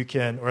you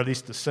can, or at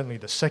least certainly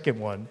the second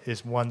one,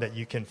 is one that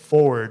you can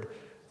forward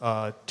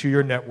to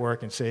your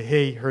network and say,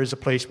 hey, here's a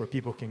place where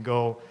people can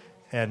go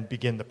and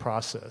begin the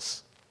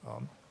process.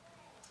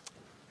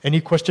 Any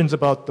questions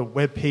about the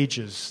web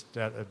pages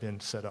that have been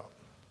set up?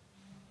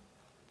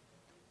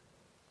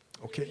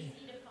 Okay.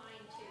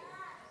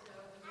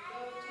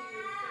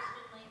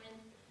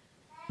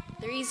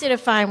 They're easy to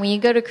find. When you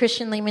go to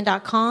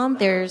christianlehman.com,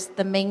 there's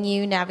the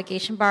menu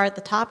navigation bar at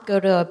the top. Go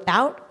to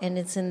About, and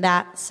it's in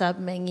that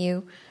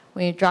sub-menu.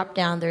 When you drop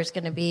down, there's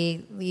going to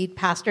be Lead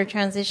Pastor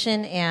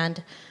Transition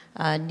and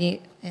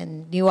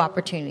new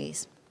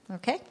opportunities.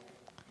 Okay?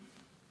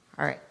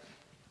 All right.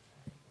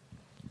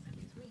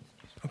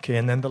 Okay,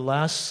 and then the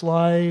last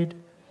slide.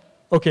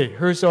 Okay,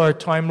 here's our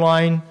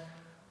timeline.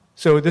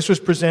 So this was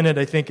presented,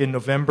 I think, in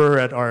November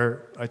at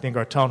our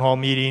town hall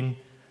meeting.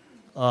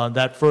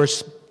 That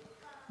first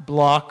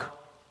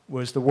block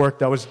was the work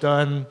that was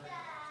done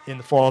in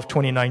the fall of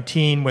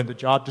 2019 when the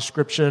job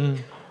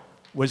description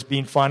was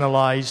being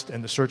finalized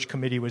and the search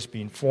committee was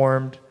being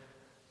formed.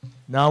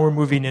 Now we're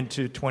moving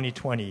into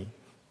 2020.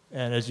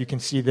 And as you can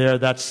see there,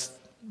 that's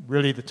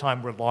really the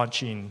time we're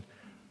launching,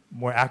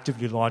 more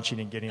actively launching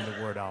and getting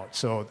the word out.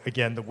 So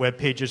again, the web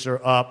pages are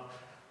up.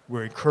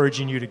 We're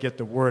encouraging you to get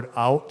the word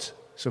out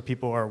so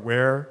people are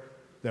aware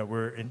that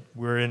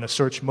we're in a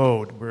search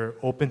mode. We're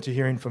open to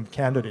hearing from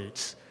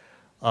candidates.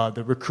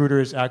 The recruiter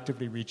is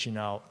actively reaching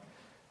out.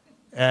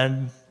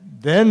 And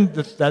then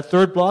that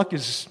third block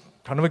is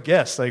kind of a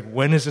guess, like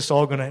when is this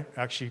all going to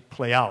actually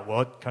play out?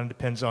 Well, it kind of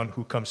depends on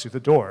who comes through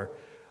the door.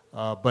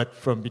 But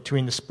from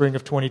between the spring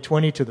of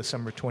 2020 to the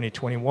summer of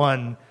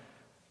 2021,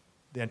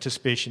 the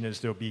anticipation is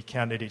there'll be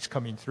candidates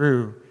coming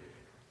through,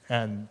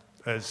 and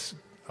as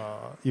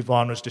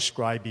Yvonne was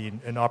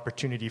describing, an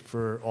opportunity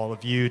for all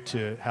of you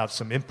to have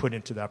some input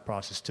into that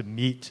process, to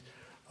meet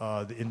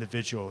the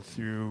individual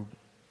through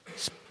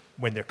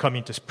when they're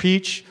coming to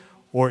preach,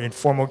 or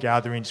informal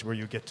gatherings where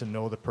you get to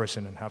know the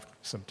person and have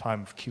some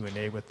time of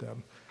Q&A with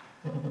them.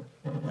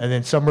 And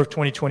then summer of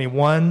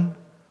 2021,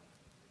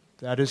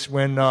 that is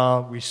when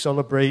we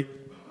celebrate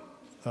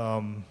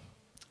a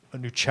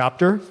new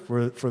chapter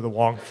for the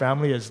Wong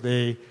family as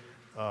they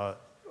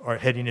are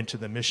heading into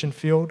the mission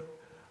field.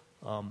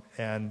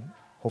 And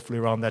hopefully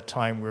around that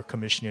time, we're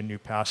commissioning a new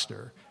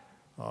pastor.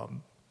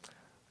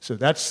 So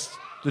that's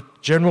the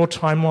general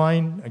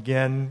timeline.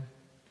 Again,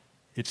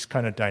 it's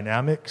kind of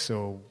dynamic,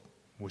 so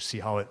we'll see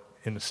how it,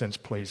 in a sense,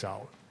 plays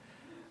out.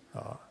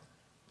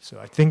 So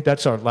I think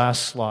that's our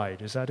last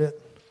slide. Is that it?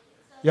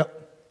 Yep.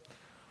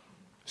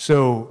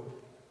 So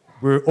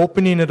we're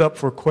opening it up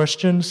for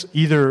questions,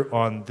 either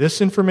on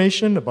this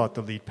information about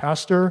the lead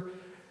pastor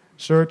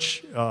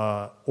search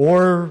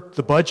or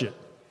the budget,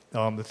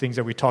 the things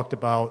that we talked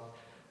about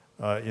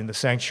in the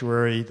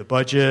sanctuary, the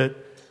budget,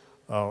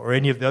 or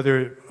any of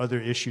the other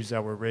issues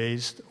that were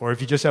raised. Or if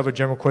you just have a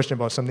general question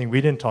about something we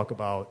didn't talk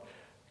about,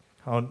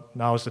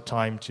 now is the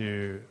time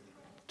to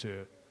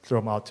throw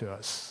them out to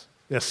us.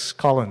 Yes,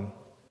 Colin.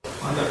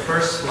 On the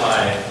first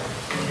slide,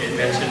 it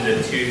mentioned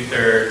the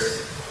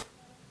 2/3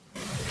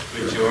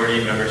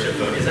 majority membership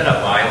vote. Is that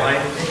a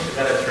byline thing? Is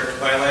that a church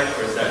byline,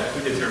 or is that,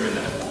 who determined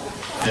that?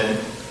 Then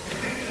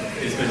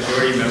is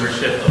majority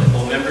membership a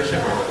full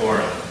membership or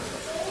quorum?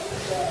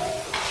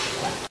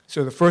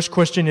 So the first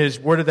question is,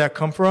 where did that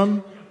come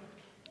from?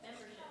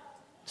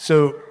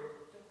 So,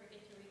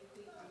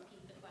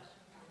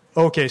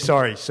 okay,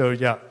 sorry. So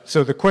yeah,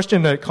 so the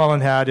question that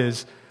Colin had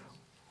is,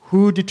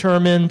 who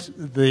determined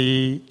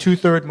the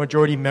two-third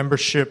majority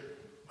membership,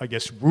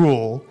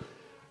 rule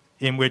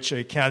in which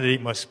a candidate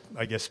must,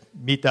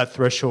 meet that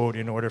threshold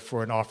in order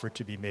for an offer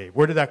to be made?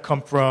 Where did that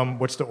come from?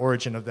 What's the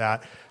origin of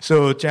that?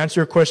 So to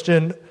answer your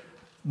question,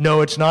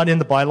 no, it's not in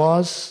the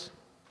bylaws.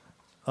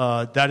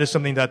 That is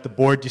something that the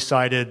board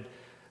decided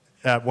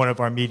at one of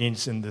our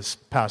meetings in this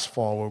past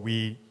fall, where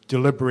we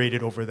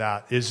deliberated over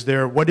that.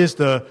 What is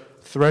the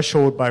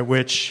threshold by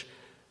which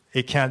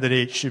a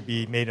candidate should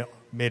be made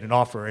an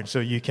offer? And so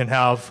you can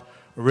have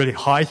a really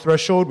high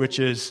threshold, which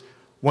is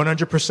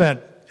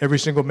 100%. Every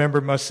single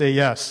member must say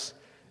yes.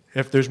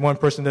 If there's one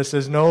person that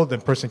says no, then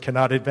person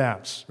cannot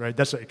advance, right?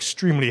 That's an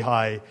extremely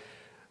high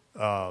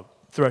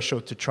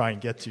threshold to try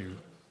and get to.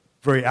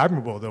 Very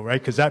admirable, though,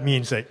 right? Because that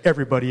means that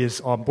everybody is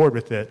on board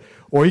with it.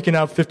 Or you can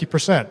have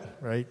 50%,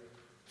 right?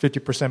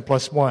 50%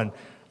 plus one.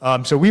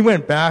 So we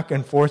went back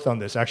and forth on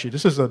this. Actually,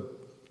 this is a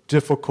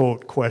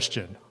difficult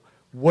question.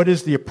 What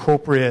is the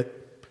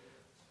appropriate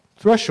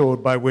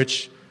threshold by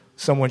which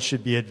someone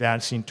should be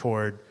advancing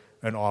toward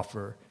an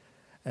offer?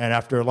 And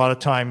after a lot of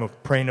time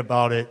of praying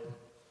about it,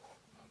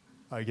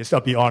 I guess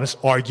I'll be honest,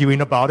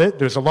 arguing about it,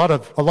 there's a lot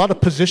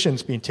of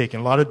positions being taken,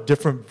 a lot of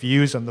different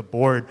views on the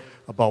board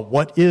about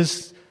what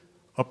is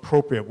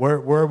appropriate, where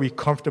are we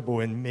comfortable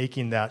in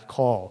making that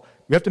call.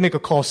 We have to make a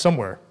call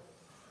somewhere.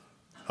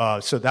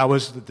 So that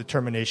was the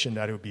determination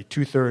that it would be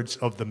 2/3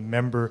 of the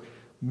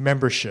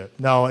membership.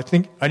 Now, I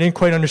think I didn't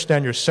quite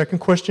understand your second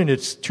question.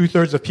 It's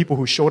 2/3 of people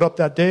who showed up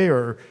that day,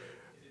 or?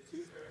 Is it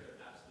 2/3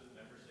 of absolute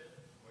membership,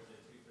 or is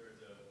it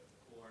 2/3 of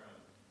quorum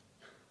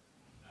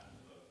at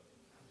the vote?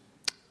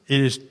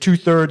 It is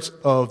 2/3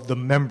 of the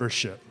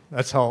membership.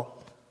 That's how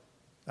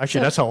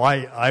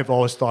I've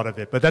always thought of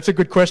it. But that's a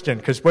good question,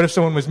 because what if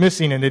someone was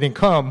missing and they didn't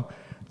come?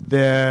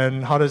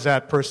 Then how does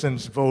that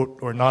person's vote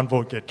or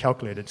non-vote get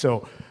calculated?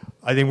 So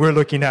I think we're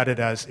looking at it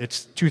as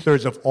it's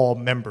 2/3 of all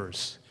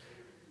members.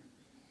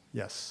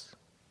 Yes.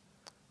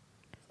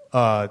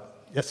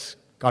 Yes,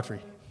 Godfrey.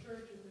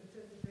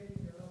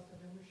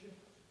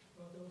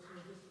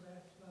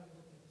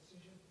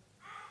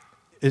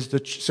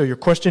 So your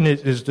question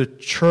is the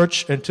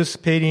church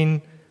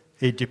anticipating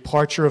a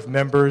departure of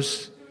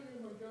members?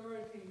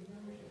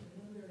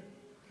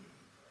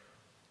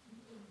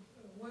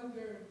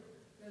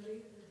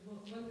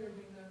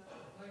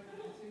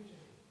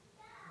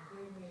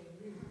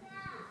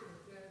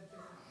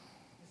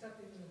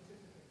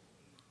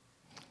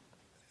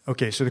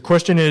 Okay, so the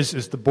question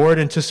is the board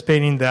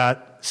anticipating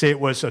that, say it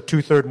was a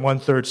 2/3,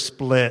 1/3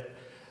 split,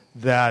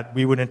 that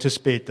we would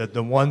anticipate that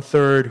the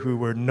 1/3 who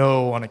were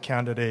no on a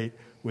candidate,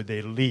 would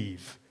they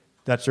leave?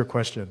 That's your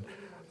question.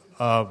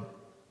 I'm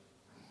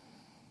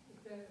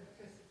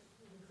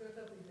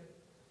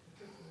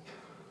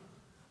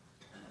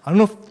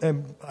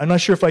not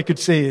sure if I could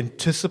say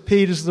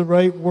anticipate is the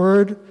right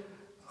word.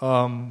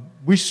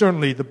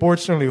 The board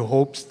certainly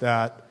hopes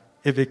that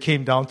if it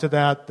came down to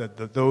that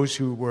those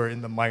who were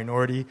in the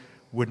minority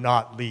would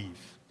not leave.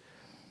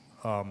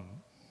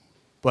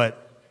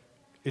 But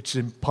it's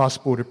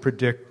impossible to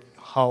predict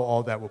how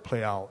all that will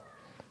play out.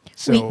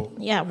 So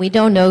we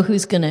don't know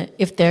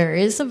if there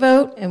is a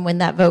vote, and when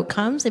that vote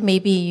comes, it may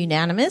be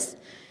unanimous.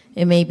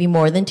 It may be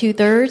more than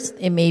 2/3.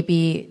 It may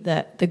be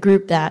the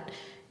group that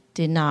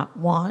did not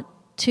want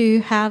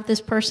to have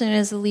this person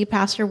as the lead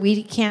pastor.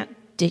 We can't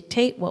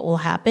dictate what will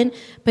happen,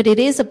 but it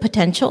is a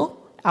potential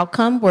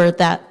outcome where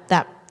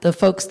that the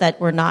folks that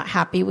were not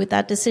happy with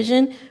that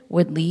decision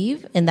would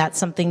leave, and that's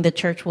something the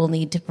church will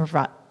need to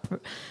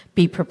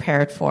be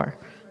prepared for.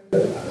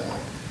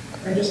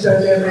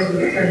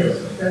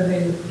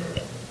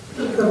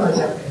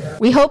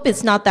 We hope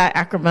it's not that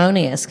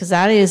acrimonious, because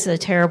that's a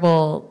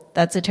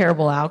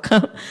terrible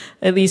outcome,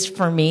 at least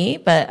for me.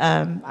 But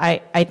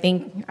I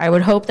think I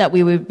would hope that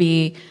we would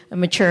be a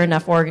mature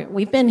enough organ.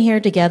 We've been here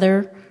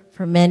together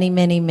for many,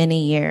 many,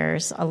 many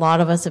years. A lot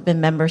of us have been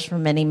members for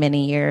many,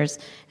 many years,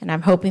 and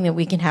I'm hoping that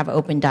we can have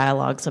open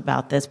dialogues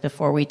about this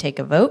before we take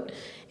a vote,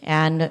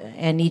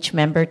 and each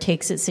member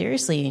takes it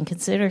seriously and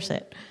considers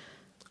it.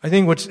 I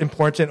think what's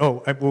important,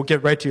 we'll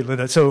get right to you,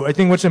 Linda. So I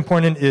think what's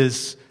important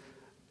is,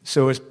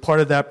 as part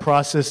of that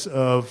process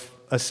of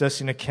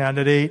assessing a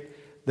candidate,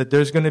 that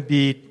there's going to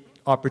be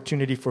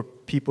opportunity for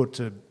people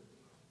to,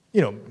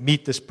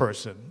 meet this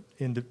person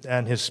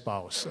and his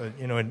spouse,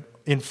 in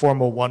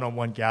informal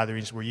one-on-one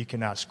gatherings where you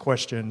can ask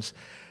questions.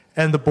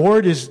 And the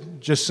board is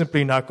just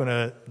simply not going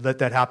to let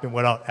that happen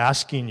without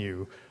asking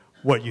you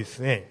what you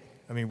think.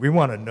 I mean, we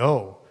want to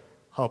know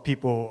how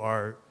people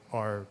are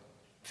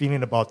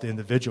feeling about the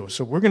individual.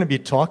 So we're going to be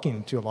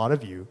talking to a lot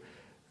of you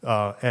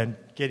and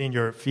getting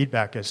your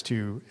feedback as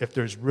to if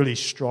there's really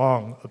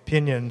strong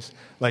opinions,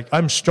 like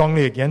I'm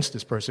strongly against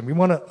this person. We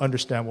want to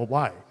understand,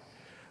 why?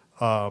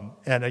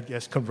 And I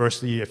guess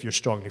conversely, if you're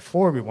strongly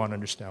for, we want to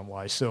understand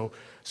why. So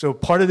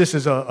part of this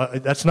is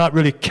that's not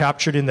really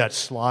captured in that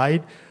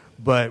slide,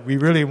 but we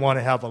really want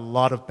to have a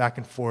lot of back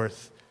and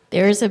forth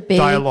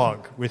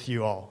dialogue with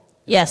you all.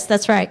 Yes,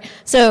 that's right.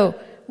 So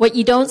what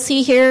you don't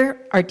see here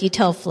are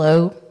detailed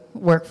flow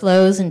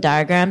workflows and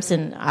diagrams,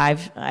 and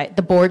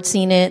the board's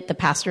seen it, the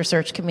pastor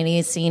search committee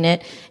has seen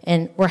it,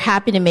 and we're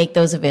happy to make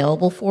those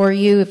available for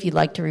you if you'd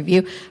like to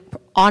review.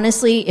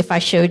 Honestly, if I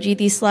showed you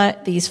these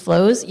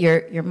flows,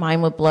 your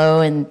mind would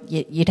blow and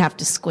you'd have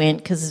to squint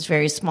because it's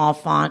very small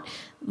font.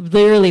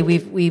 Literally,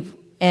 we've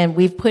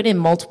put in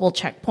multiple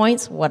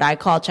checkpoints, what I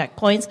call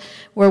checkpoints,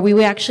 where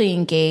we actually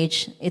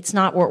engage.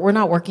 We're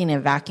not working in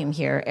a vacuum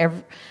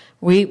here.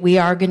 We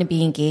are going to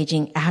be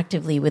engaging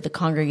actively with the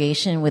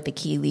congregation, with the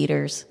key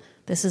leaders.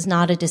 This is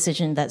not a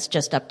decision that's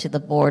just up to the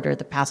board or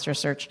the pastor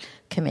search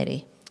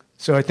committee.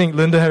 So I think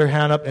Linda had her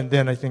hand up, and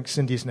then I think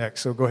Cindy's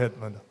next. So go ahead,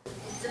 Linda.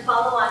 To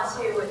follow on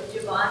to what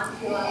Javon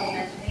was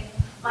mentioning,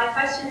 my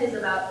question is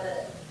about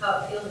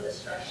how it feels with the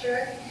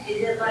structure.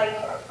 Is it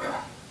like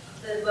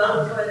the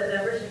vote or the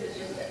membership is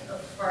just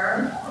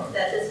affirm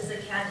that this is a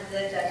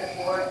candidate that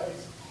the board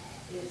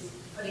is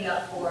putting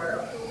up for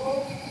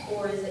approval,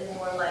 or is it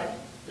more like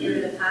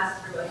you're going to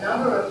pass through a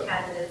number of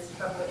candidates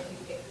from which we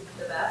pick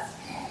the best?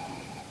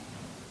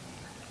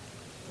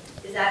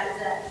 Is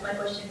my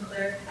question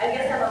clear? I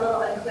guess I'm a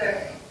little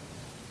unclear.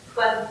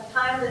 By the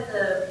time that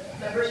the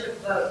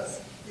membership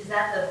votes, is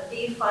that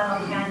the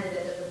final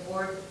candidate that the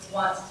board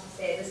wants to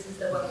say this is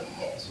the one we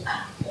picked?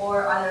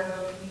 Or are there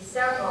going to be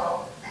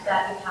several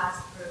that you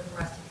pass through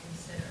for us to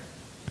consider?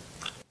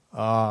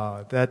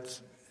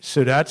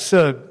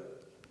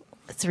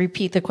 Let's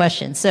repeat the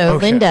question. So,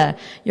 okay. Linda,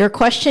 your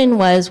question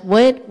was,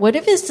 what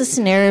if it's a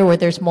scenario where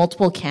there's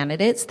multiple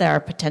candidates that are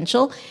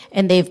potential,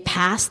 and they've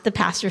passed the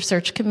pastor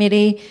search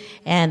committee,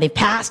 and they've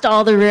passed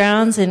all the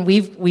rounds, and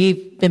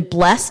we've been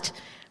blessed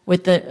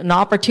with an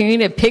opportunity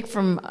to pick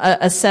from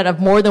a set of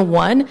more than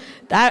one?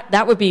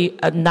 That would be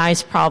a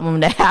nice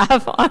problem to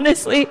have,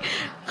 honestly.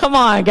 Come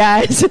on,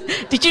 guys.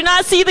 Did you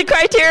not see the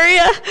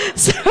criteria?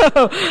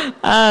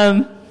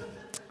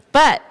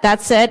 But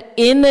that said,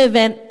 in the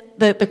event,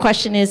 the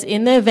question is,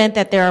 in the event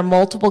that there are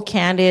multiple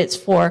candidates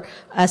for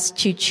us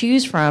to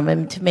choose from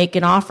and to make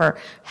an offer,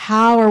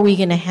 how are we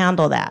going to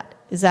handle that?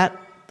 Is that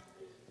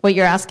what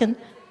you're asking?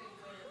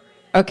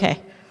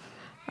 Okay.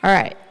 All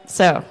right.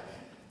 So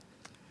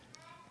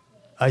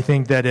I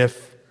think that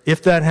if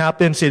that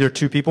happens, say there are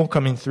two people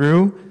coming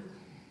through,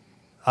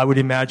 I would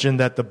imagine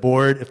that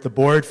if the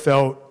board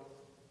felt,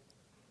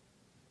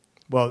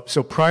 well,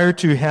 so prior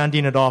to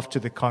handing it off to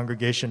the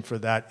congregation for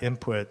that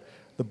input,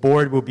 the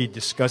board will be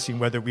discussing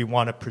whether we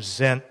want to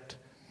present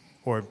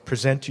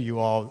to you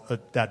all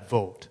that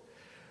vote.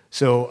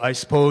 So I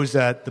suppose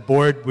that the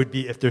board would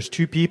be, if there's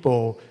two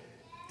people,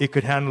 it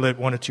could handle it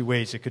one of two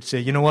ways. It could say,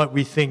 you know what,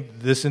 we think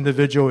this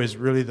individual is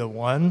really the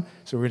one,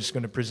 so we're just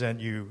going to present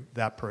you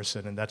that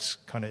person, and that's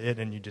kind of it,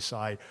 and you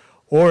decide.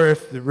 Or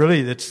if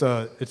really it's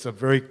a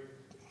very,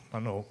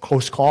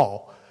 close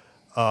call,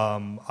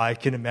 I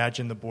can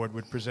imagine the board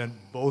would present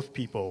both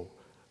people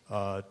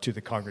to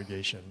the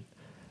congregation.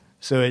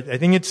 So I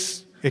think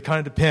it kind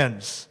of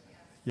depends.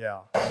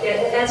 Yeah. Yeah,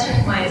 it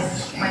answered my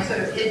sort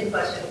of hidden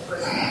question,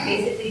 was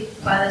basically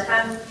by the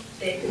time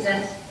they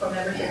present for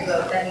membership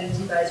vote, that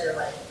means you guys are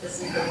like,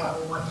 this is the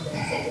one we want you to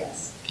say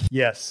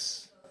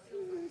yes.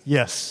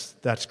 Yes,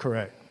 that's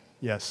correct.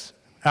 Yes.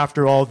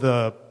 After all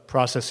the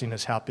processing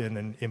has happened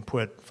and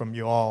input from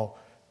you all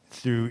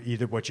through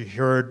either what you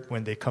heard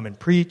when they come and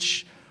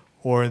preach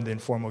or in the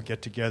informal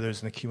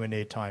get-togethers and the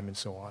Q&A time and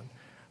so on.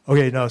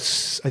 Okay, now I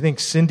think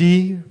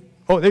Cindy,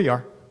 there you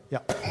are. Yeah.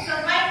 So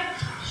that was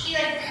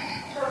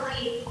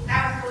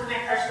my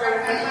first part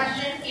of my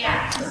question.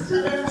 Yeah.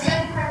 So the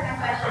second part of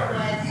my question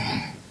was,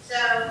 so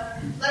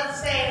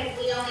let's say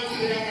we only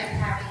do end up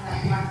having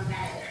like one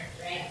candidate,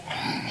 right?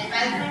 And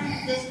by the time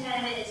this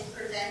candidate is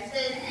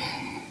presented,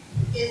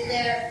 is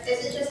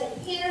it just like,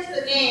 here's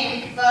the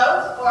name,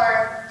 vote,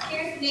 or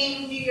here's the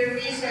name, do your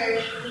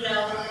research, look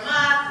them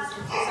up,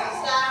 listen to some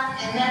stuff,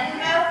 and then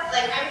vote?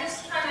 Like, I'm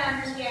just trying to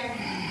understand,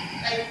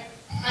 like,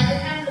 by the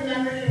time the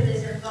membership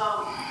is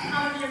involved,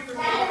 how much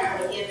information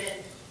are we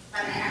given by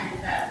the time we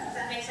vote? Does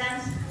that make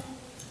sense?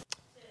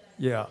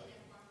 Yeah.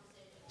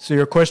 So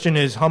your question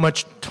is, how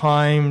much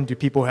time do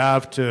people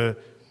have to,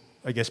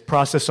 I guess,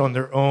 process on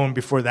their own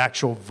before the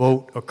actual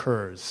vote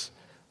occurs?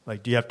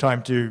 Like, do you have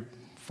time to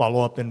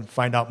follow up and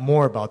find out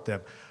more about them?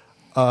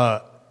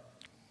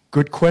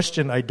 Good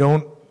question. I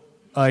don't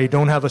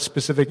have a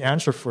specific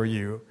answer for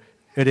you.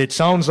 It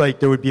sounds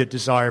like there would be a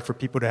desire for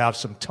people to have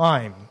some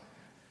time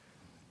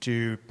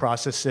to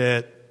process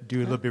it, do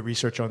a little bit of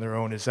research on their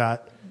own. Is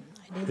that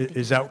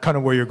kind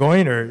of where you're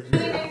going, or? I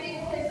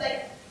think because,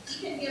 like,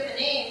 you can give a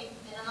name,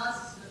 and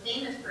unless it's a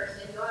famous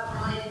person, you don't have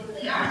no idea who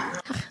they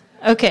are.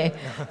 Okay.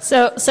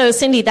 So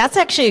Cindy, that's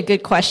actually a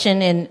good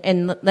question,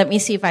 and let me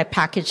see if I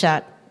package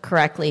that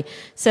correctly.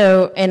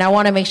 So, and I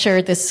want to make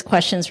sure this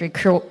question's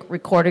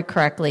recorded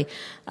correctly.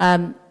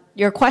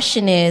 Your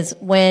question is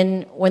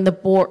when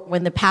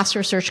the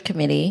pastor search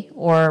committee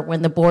or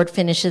when the board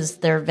finishes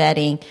their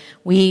vetting,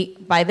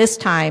 by this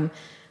time,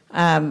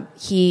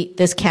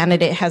 this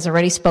candidate has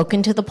already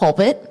spoken to the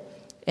pulpit.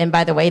 And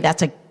by the way,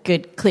 that's a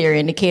good, clear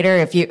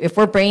indicator. If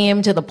we're bringing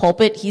him to the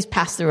pulpit, he's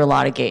passed through a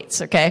lot of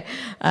gates, okay?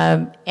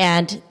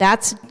 And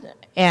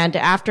And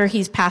after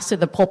he's passed through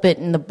the pulpit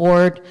and the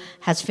board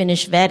has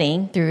finished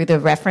vetting through the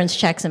reference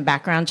checks and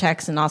background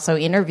checks and also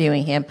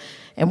interviewing him,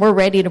 and we're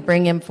ready to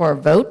bring him for a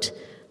vote,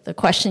 the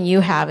question you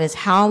have is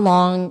how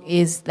long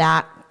is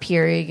that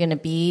period going to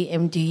be?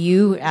 And do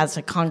you, as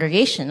a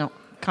congregation,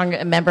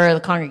 a member of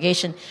the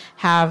congregation,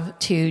 have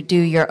to do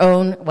your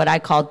own, what I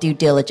call due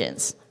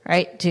diligence,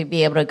 right? To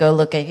be able to go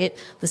look at it,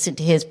 listen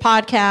to his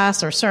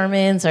podcasts or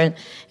sermons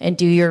and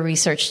do your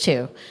research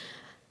too.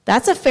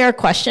 That's a fair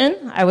question,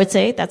 I would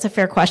say. That's a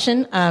fair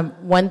question.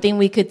 One thing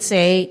we could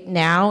say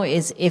now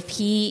is if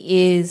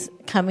he is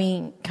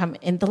coming,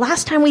 and the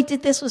last time we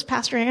did this was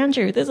Pastor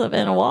Andrew. This has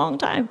been a long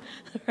time,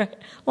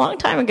 long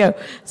time ago.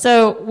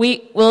 So we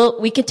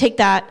could take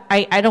that.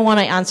 I don't want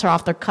to answer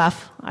off the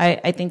cuff.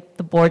 I think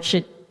the board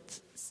should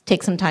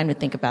take some time to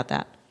think about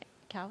that.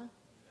 Calvin?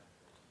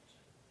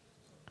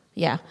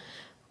 Yeah,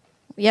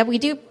 we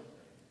do.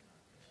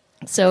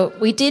 So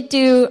we did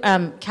do,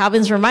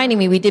 Calvin's reminding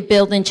me, we did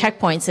build in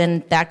checkpoints,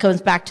 and that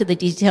goes back to the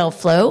detailed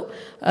flow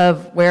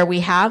of where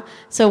we have.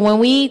 So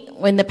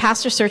when the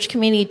pastor search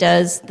committee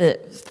does the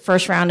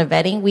first round of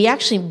vetting, we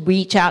actually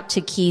reach out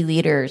to key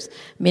leaders,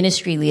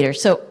 ministry leaders.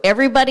 So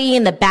everybody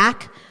in the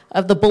back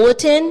of the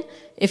bulletin,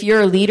 if you're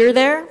a leader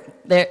there,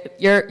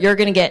 you're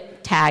going to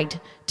get tagged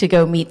to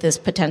go meet this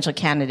potential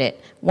candidate.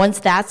 Once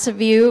that's a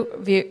view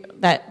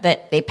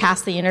that they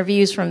pass the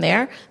interviews from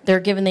there, they're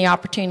given the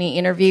opportunity to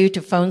interview,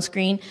 to phone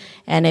screen,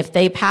 and if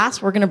they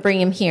pass, we're going to bring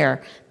him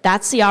here.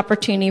 That's the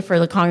opportunity for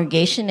the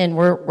congregation, and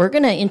we're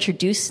going to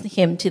introduce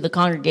him to the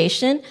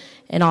congregation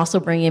and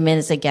also bring him in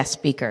as a guest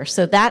speaker.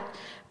 So that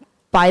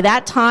by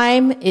that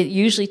time, it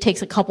usually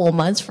takes a couple of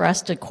months for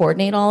us to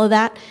coordinate all of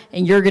that,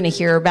 and you're going to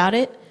hear about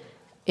it.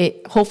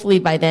 Hopefully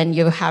by then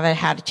you haven't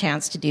had a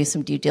chance to do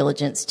some due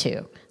diligence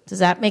too. Does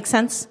that make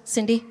sense,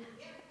 Cindy?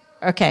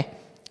 Okay.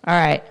 All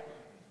right.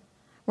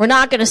 We're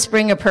not going to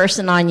spring a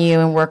person on you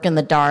and work in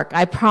the dark.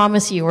 I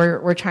promise you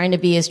we're trying to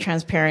be as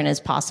transparent as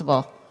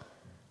possible.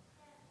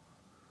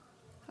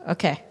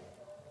 Okay.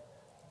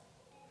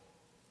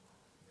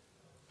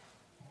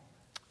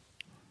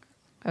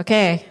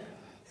 Okay.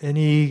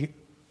 Any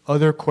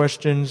other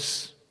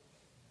questions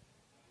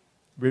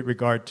with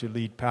regard to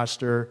lead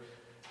pastor?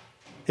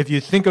 If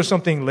you think of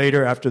something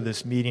later after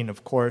this meeting,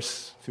 of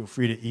course, feel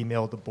free to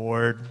email the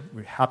board.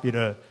 We're happy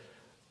to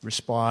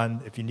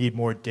respond. If you need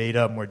more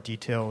data, more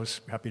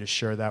details, we're happy to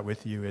share that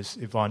with you. As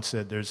Yvonne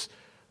said, there's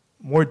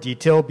more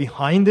detail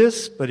behind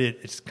this, but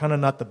it's kind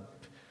of not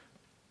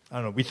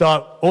we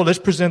thought, let's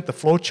present the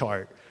flow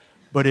chart.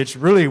 But it's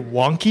really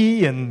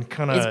wonky and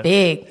kind of... It's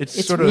big.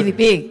 It's really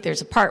big.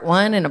 There's a part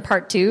 1 and a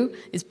part 2.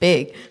 It's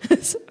big.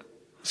 It's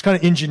kind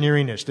of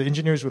engineering-ish. The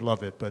engineers would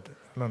love it, but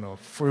I don't know.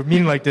 For a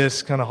meeting like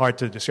this, kind of hard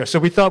to describe. So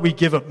we thought we'd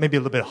give maybe a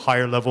little bit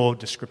higher level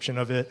description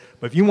of it.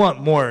 But if you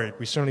want more,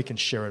 we certainly can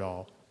share it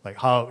all. Like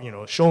how,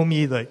 show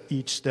me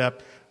each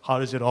step. How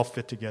does it all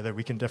fit together?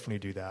 We can definitely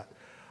do that.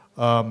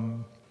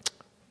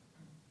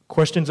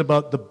 Questions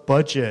about the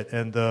budget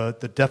and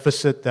the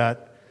deficit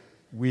that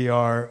we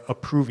are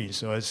approving.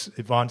 So as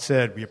Yvonne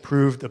said, we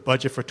approved a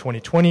budget for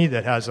 2020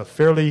 that has a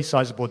fairly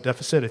sizable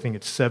deficit. I think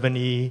it's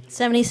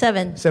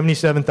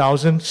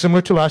 77,000,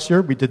 similar to last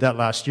year. We did that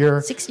last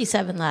year.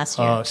 67 last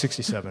year.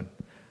 67.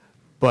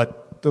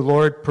 But the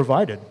Lord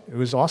provided. It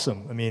was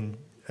awesome. I mean,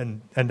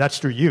 and that's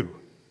through you.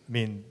 I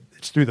mean,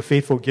 it's through the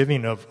faithful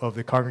giving of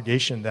the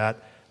congregation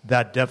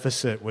that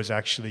deficit was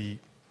actually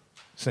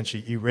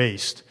essentially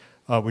erased.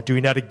 We're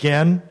doing that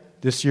again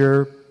this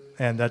year,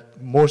 and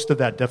that most of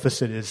that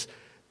deficit is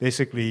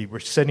basically we're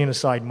setting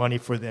aside money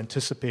for the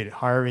anticipated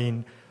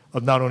hiring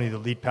of not only the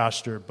lead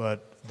pastor,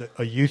 but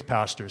a youth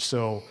pastor.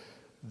 So,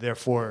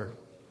 therefore,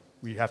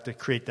 we have to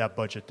create that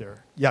budget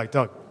there. Yeah,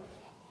 Doug.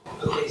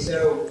 Okay,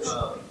 so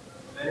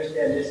I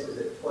understand this is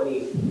a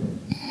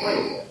 2020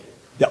 budget.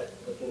 Yep.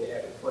 Looking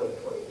ahead at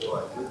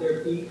 2021. Would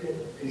there be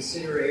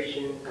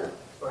consideration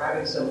for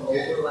having some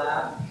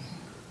overlap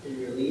in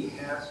your lead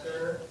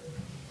pastor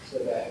so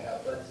that you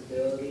have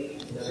flexibility?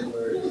 In other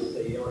words, so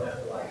you don't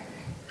have to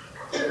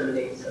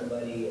terminate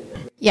somebody.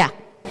 Yeah.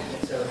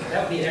 So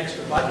that would be an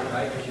extra budget,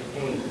 right? Because you're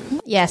paying.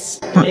 Yes.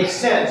 It makes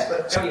sense,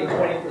 but tell me,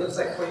 it looks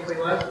like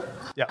 2021.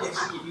 Yeah.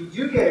 If you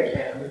do get a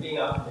candidate, you're being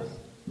optimistic,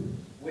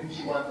 wouldn't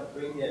you want to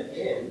bring them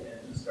in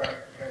and start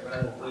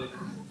around and wait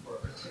for a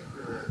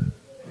particular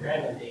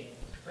candidate?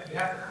 But you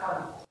have to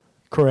fund.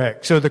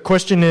 Correct. So the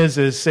question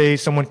is say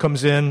someone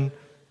comes in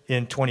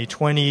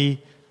 2020,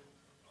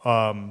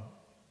 so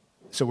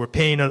we're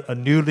paying a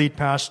new lead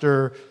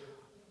pastor.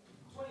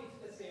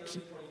 Let's say early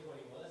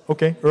 2021.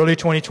 Okay, early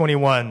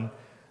 2021.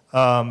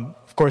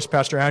 Of course,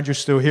 Pastor Andrew's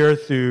still here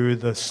through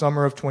the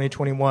summer of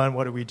 2021.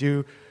 What do we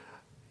do?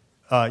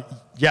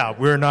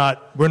 We're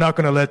not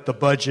going to let the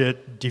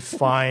budget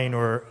define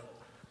or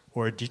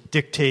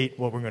dictate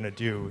what we're going to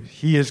do.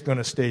 He is going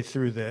to stay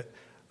through that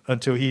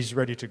until he's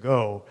ready to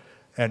go.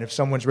 And if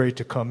someone's ready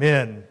to come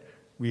in,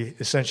 we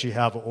essentially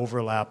have an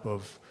overlap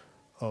of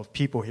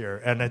people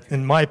here. And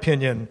in my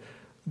opinion,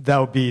 that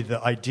would be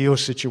the ideal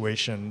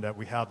situation, that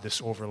we have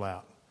this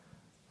overlap.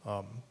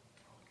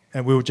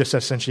 And we would just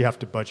essentially have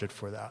to budget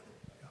for that.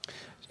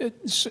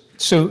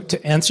 So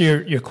to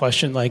answer your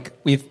question, like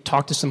we've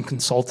talked to some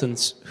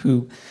consultants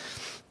who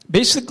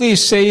basically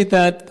say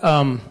that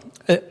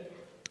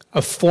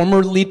a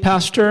former lead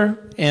pastor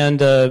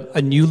and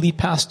a new lead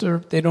pastor,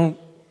 they don't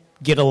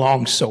get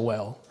along so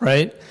well,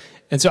 right?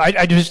 And so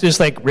I just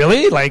like,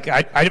 really? Like,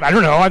 I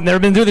don't know. I've never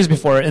been through this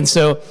before. And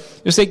so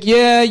it's like,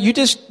 yeah, you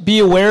just be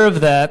aware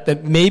of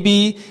that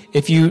maybe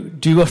if you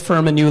do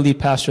affirm a new lead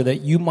pastor,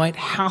 that you might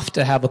have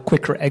to have a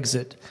quicker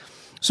exit.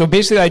 So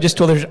basically, I just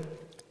told her,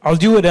 I'll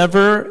do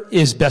whatever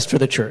is best for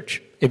the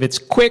church. If it's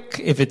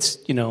quick, if it's,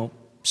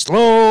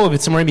 slow, if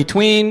it's somewhere in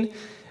between,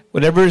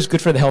 whatever is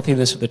good for the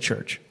healthiness of the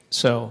church.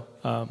 So,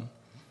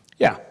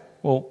 yeah,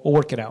 we'll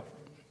work it out.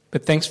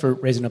 But thanks for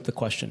raising up the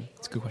question.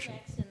 It's a good question.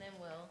 Next, and then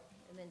Will,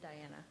 and then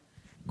Diana.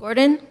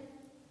 Gordon?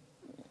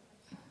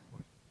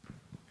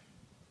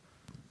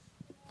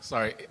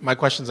 Sorry, my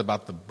question's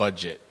about the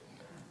budget.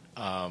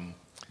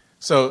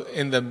 So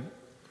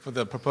for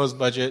the proposed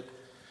budget,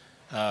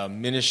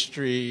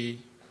 ministry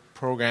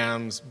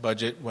programs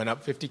budget went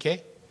up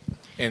 $50K,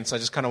 and so I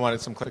just kind of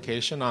wanted some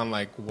clarification on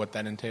like what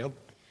that entailed.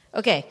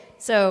 Okay,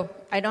 so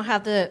I don't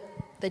have the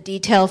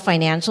detailed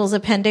financials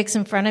appendix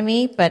in front of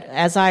me, but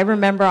as I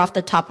remember off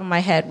the top of my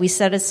head, we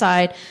set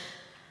aside,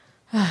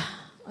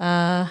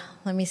 let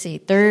me see,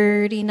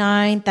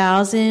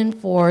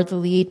 $39,000 for the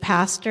lead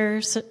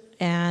pastors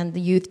and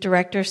the youth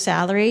director's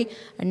salary,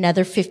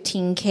 another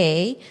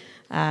 $15K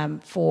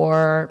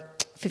for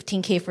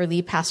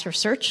lead pastor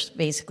search,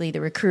 basically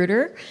the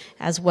recruiter,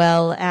 as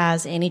well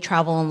as any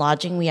travel and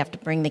lodging. We have to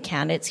bring the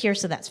candidates here.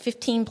 So that's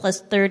 15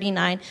 plus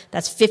 39,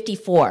 that's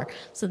 54.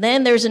 So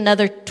then there's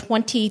another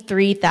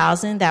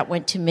 23,000 that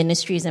went to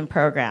ministries and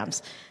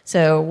programs.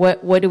 So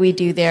what do we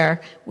do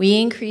there?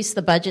 We increase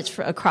the budgets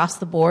across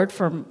the board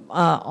for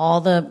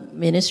all the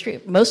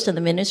most of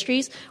the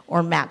ministries,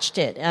 or matched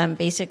it.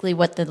 Basically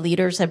what the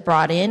leaders had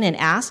brought in and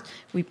asked,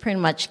 we pretty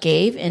much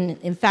gave. And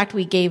in fact,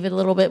 we gave it a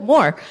little bit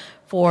more.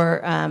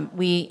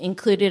 We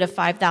included a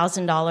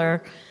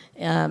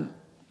 $5,000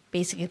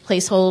 basically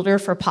placeholder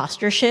for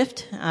posture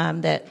shift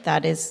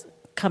that is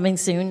coming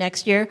soon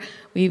next year.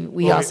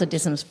 We also did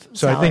some So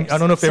salaries. I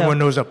don't know if everyone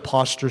knows what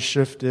posture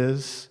shift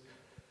is.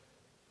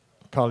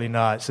 Probably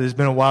not. So it's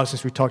been a while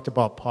since we talked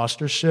about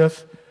posture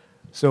shift.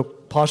 So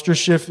posture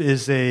shift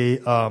is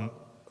it's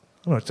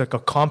like a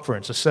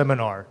conference, a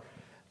seminar,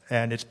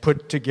 and it's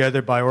put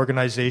together by an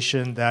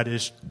organization that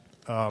is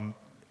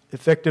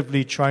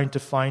effectively trying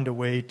to find a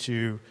way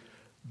to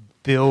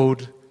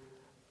build,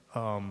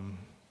 I'm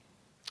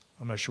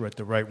not sure what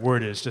the right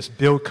word is, just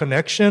build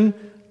connection,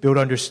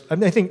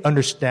 I think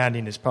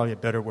understanding is probably a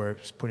better word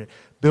of putting it,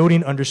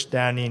 building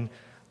understanding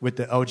with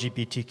the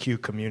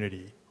LGBTQ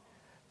community.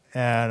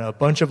 And a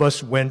bunch of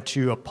us went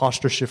to a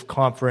posture shift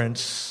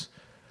conference,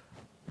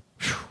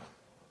 is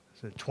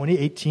it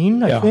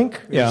 2018, I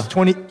think? Yeah. It was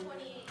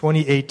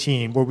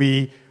 2018, where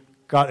we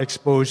got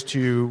exposed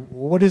to,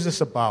 what is this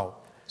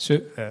about?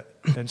 So,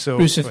 and so,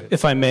 Bruce,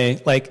 if I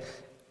may, like,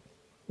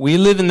 we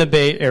live in the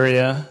Bay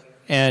Area,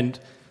 and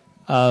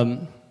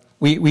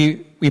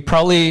we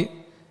probably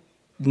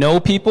know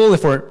people,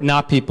 if we're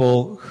not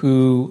people,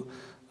 who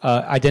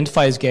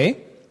identify as gay.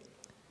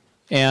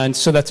 And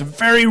so that's a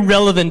very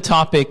relevant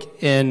topic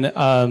in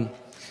our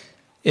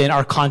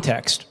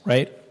context,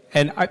 right?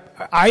 And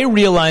I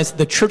realize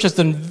the church has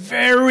done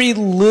very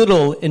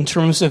little in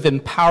terms of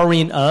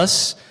empowering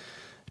us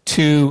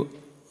to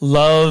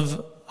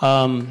love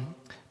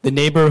the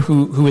neighbor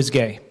who is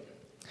gay.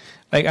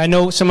 Like, I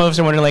know some of us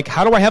are wondering, like,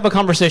 how do I have a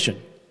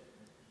conversation?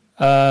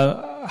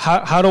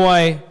 How do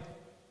I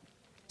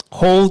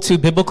hold to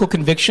biblical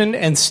conviction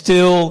and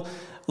still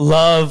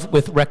love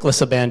with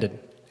reckless abandon?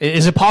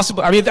 Is it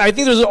possible? I mean, I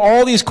think there's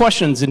all these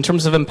questions in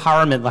terms of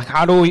empowerment. Like,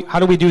 how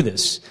do we do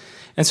this?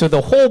 And so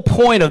the whole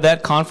point of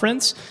that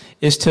conference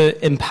is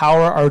to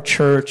empower our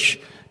church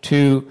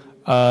to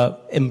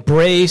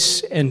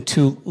embrace and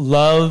to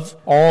love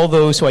all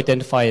those who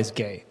identify as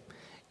gay.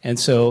 And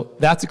so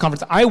that's a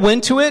conference. I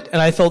went to it, and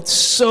I felt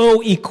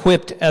so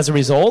equipped as a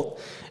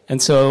result.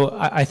 And so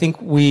I think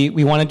we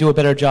want to do a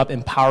better job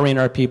empowering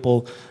our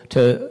people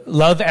to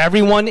love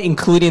everyone,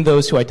 including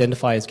those who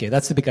identify as gay.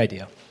 That's the big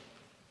idea.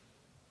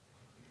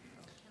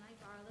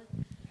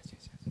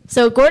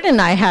 So Gordon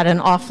and I had an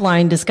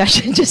offline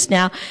discussion just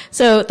now.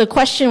 So the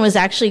question was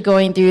actually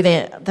going through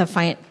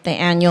the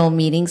annual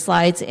meeting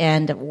slides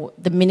and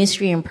the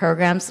ministry and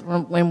programs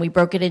when we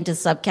broke it into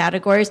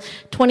subcategories.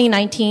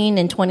 2019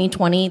 and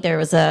 2020, there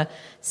was a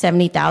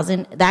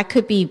 70,000. That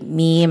could be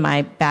me and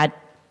my bad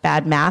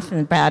math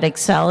and bad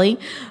Excelling.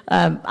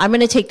 I'm going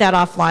to take that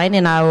offline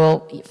and I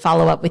will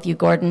follow up with you,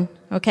 Gordon.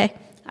 Okay?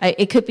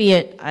 It could be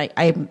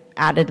I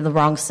added the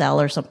wrong cell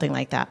or something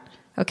like that.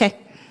 Okay?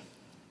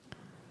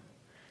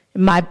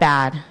 My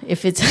bad,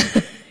 if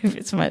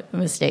it's my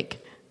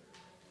mistake.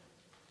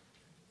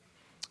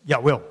 Yeah,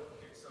 Will.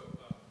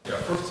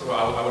 First of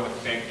all, I want to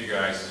thank you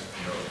guys,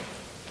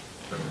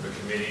 the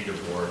committee, the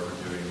board,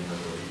 for doing the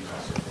lead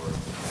pastor work.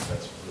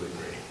 That's really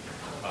great.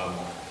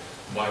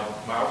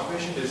 My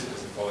observation is the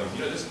following.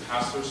 This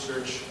pastor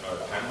search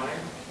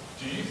timeline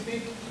Do you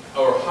think,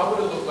 or how would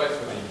it look like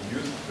for the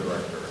youth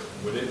director?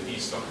 Would it be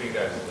something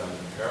that is done in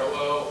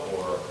parallel,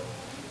 or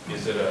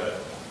is it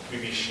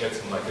maybe shed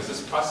some light? Because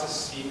this process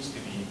seems to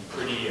be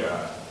pretty,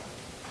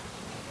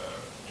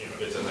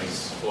 it's a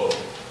nice flow.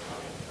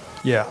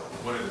 Yeah.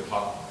 What did the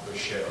talk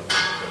shed on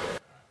this?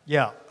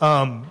 Yeah.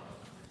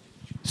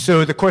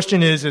 So the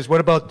question is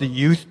what about the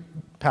youth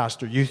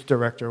pastor, youth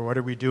director? What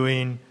are we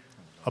doing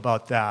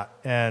about that?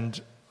 And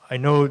I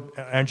know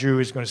Andrew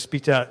is going to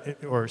speak to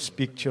that or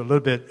speak to you a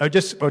little bit. I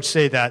just would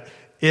say that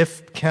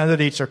if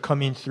candidates are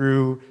coming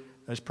through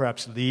as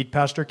perhaps lead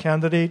pastor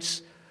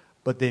candidates,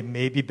 but they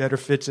may be better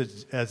fits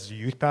as a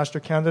youth pastor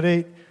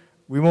candidate,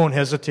 we won't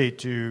hesitate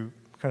to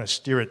kind of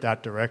steer it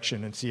that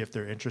direction and see if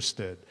they're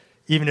interested.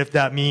 Even if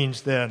that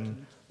means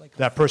then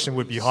that person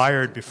would be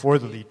hired before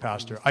the lead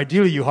pastor.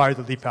 Ideally, you hire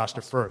the lead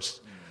pastor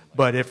first.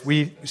 But if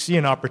we see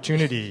an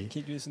opportunity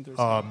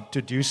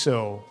to do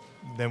so,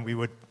 then we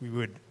would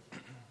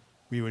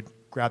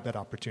grab that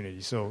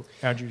opportunity. So,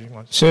 Andrew, you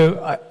want to?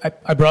 So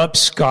I brought up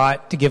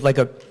Scott to give like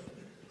a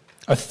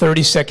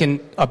 30-second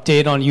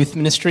update on youth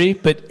ministry.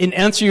 But in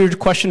answer to your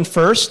question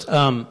first,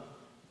 I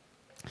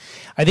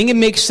think it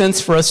makes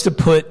sense for us to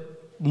put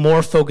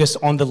more focus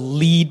on the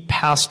lead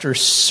pastor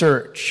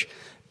search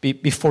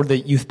before the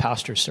youth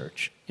pastor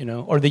search,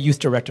 or the youth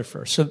director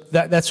first. So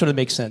that sort of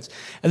makes sense.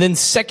 And then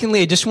secondly,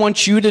 I just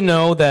want you to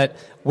know that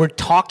we're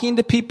talking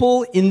to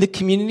people in the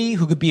community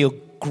who could be a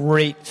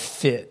great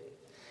fit.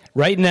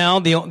 Right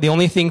now, the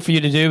only thing for you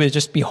to do is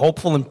just be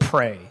hopeful and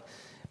pray.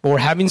 But we're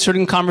having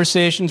certain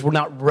conversations. We're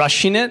not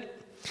rushing it.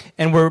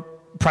 And we're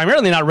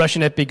primarily not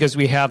rushing it because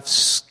we have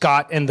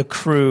Scott and the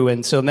crew.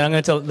 And so now I'm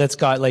going to let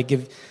Scott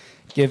give.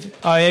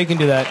 Oh, yeah, you can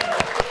do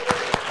that.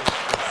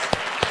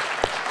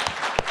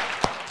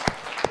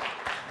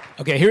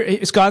 Okay,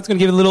 here Scott's going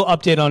to give a little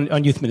update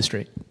on youth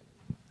ministry.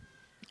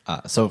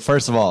 So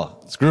first of all,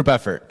 it's group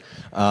effort.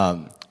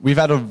 We've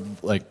had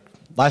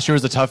last year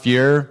was a tough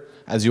year,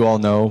 as you all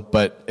know,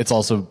 but it's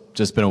also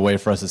just been a way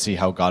for us to see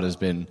how God has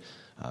been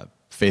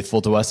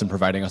faithful to us and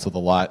providing us with a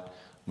lot.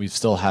 We've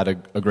still had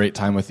a great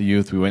time with the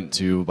youth. We went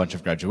to a bunch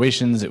of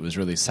graduations. It was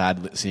really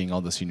sad seeing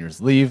all the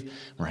seniors leave.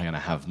 We're going to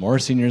have more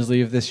seniors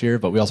leave this year,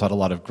 but we also had a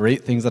lot of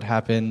great things that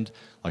happened.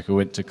 Like we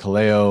went to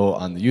Kaleo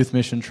on the youth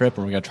mission trip,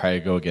 and we're going to try to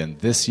go again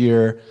this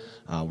year.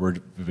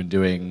 We've been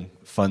doing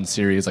fun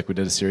series, like we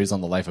did a series on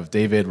the life of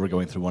David. We're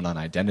going through one on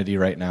identity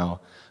right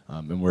now.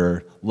 And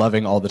we're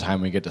loving all the time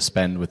we get to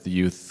spend with the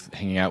youth,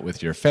 hanging out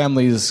with your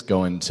families,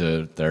 going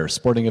to their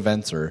sporting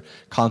events or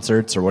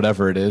concerts or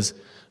whatever it is.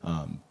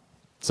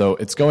 So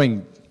it's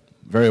going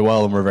very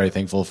well, and we're very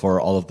thankful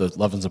for all of the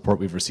love and support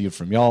we've received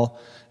from y'all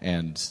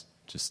and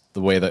just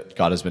the way that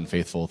God has been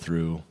faithful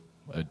through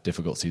a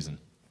difficult season.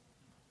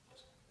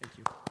 Thank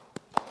you.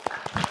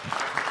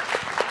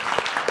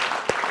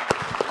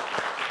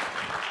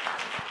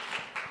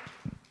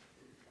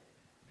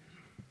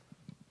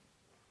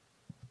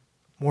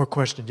 More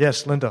questions?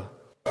 Yes, Linda.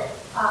 I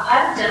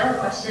have a general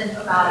question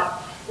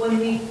about when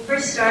we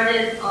first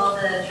started all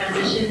the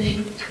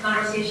transitioning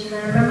conversations.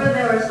 I remember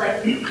there was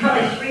probably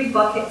 3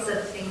 buckets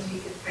of things we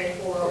could pray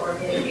for or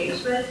get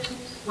engaged with.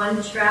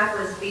 One track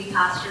was lead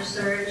pastor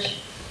search.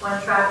 One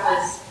track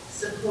was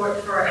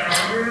support for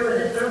Andrew,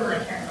 and the third one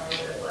I can't remember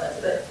what it was,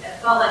 but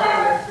it felt like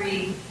there were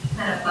 3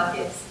 kind of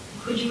buckets.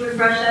 Could you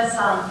refresh us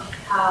on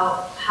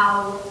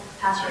how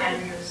Pastor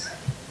Andrew's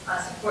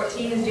support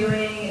team is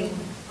doing, and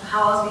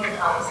how else we can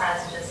help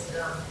besides just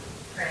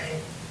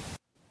praying?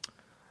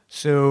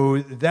 So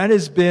that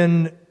has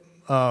been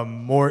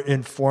more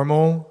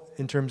informal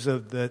in terms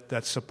of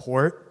that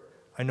support.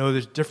 I know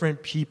there's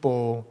different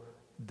people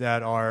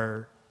that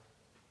are,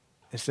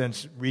 in a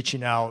sense,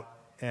 reaching out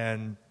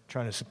and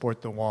trying to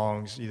support the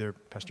Wongs, either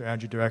Pastor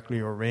Andrew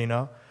directly or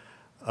Reina.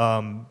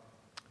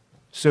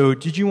 So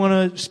did you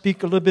want to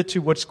speak a little bit to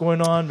what's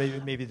going on?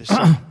 Maybe there's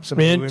some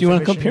Reina, do you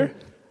want to come here?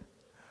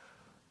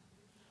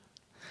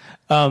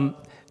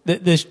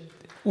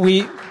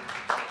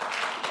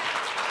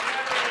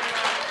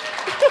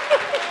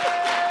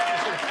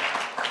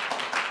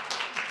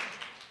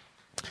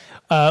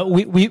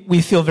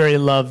 We feel very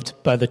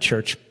loved by the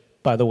church,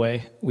 by the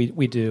way.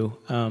 We do.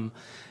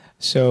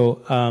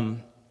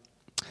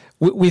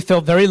 We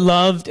felt very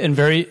loved and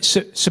very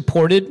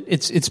supported.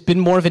 It's been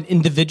more of an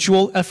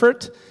individual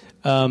effort.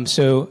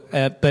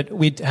 But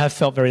we have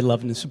felt very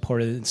loved and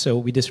supported. And so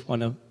we just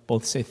want to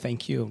both say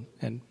thank you,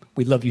 and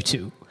we love you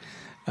too.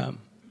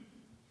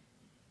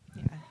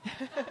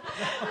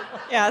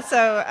 Yeah,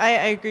 so I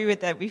agree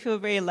with that. We feel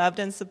very loved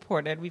and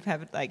supported. We've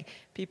had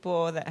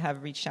people that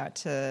have reached out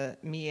to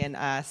me and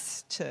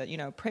us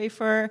to pray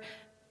for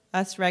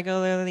us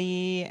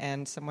regularly,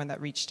 and someone that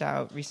reached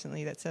out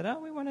recently that said,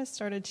 we want to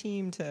start a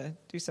team to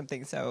do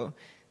something. So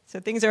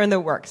things are in the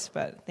works,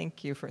 but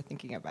thank you for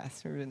thinking of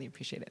us. We really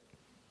appreciate it.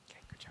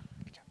 Okay, good job.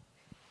 Good job.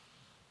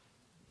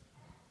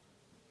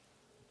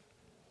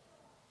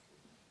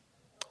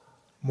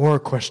 More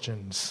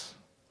questions?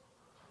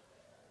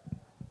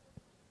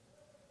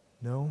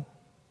 No?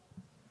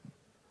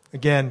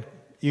 Again,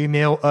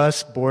 email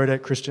us,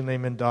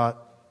 board@christianlayman.org.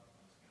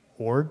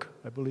 org,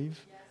 I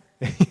believe.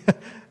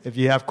 If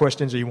you have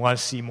questions or you want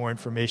to see more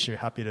information, we're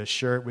happy to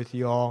share it with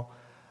you all.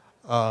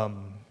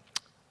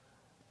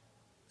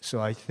 So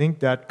I think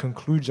that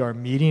concludes our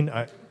meeting.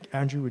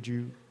 Andrew, would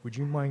you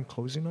mind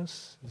closing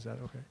us? Is that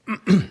okay?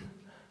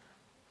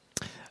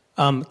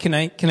 Can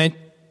I,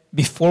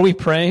 before we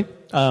pray,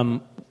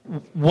 1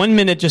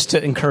 minute just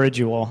to encourage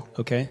you all,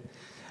 okay?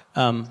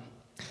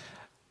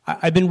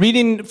 I've been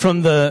reading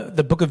from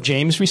the book of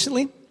James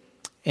recently,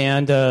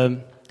 and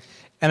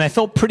I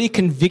felt pretty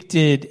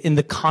convicted in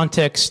the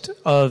context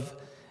of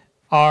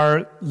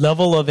our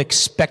level of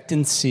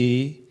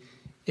expectancy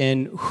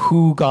in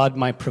who God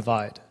might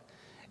provide.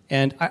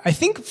 And I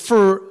think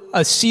for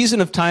a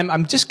season of time,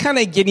 I'm just kind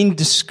of getting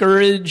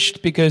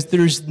discouraged because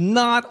there's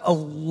not a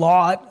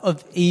lot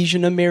of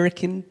Asian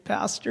American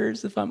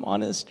pastors, if I'm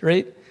honest,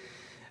 right?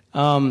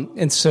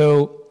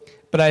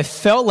 But I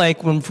felt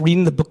like when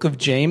reading the book of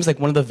James, like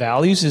one of the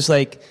values is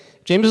like,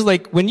 James is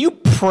like, when you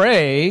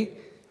pray,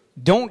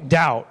 don't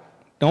doubt.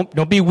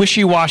 Don't be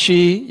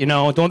wishy-washy,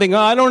 don't think,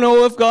 I don't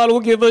know if God will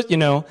give us,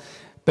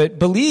 but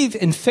believe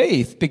in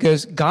faith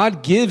because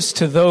God gives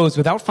to those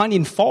without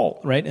finding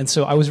fault, right? And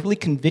so I was really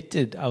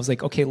convicted. I was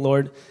like, okay,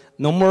 Lord,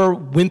 no more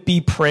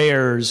wimpy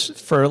prayers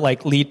for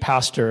like lead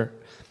pastor.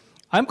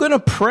 I'm going to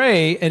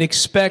pray and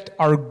expect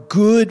our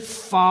good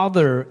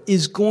Father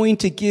is going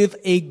to give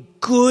a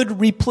good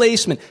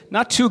replacement.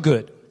 Not too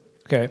good,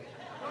 okay?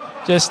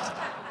 Just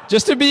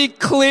to be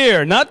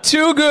clear, not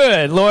too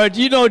good, Lord.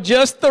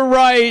 Just the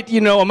right,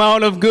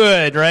 amount of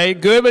good,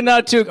 right? Good, but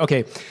not too.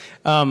 Okay.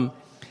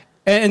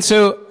 And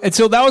so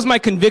that was my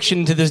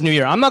conviction to this new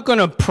year. I'm not going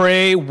to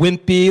pray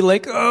wimpy,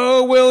 like,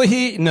 oh, will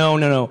he?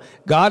 No.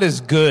 God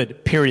is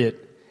good, period.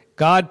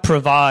 God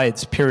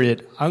provides,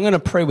 period. I'm going to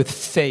pray with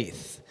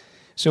faith.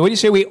 So what do you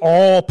say we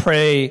all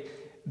pray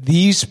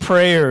these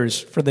prayers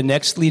for the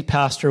next lead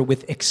pastor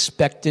with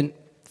expectant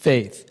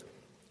faith?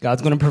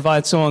 God's going to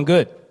provide someone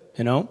good,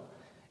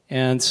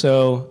 And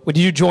so, would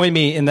you join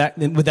me in that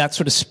with that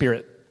sort of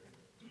spirit?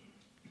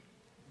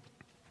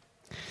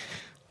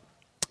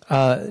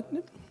 And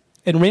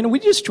Raina,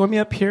 would you just join me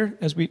up here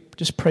as we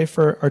just pray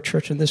for our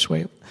church in this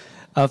way?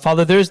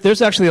 Father,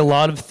 there's actually a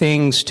lot of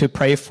things to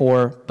pray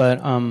for, but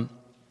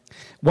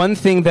one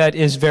thing that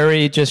is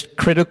very just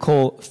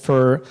critical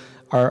for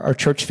our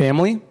church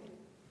family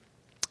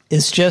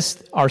is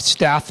just our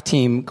staff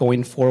team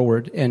going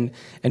forward and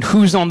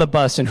who's on the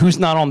bus and who's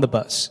not on the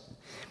bus.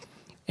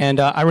 And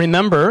I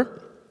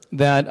remember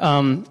that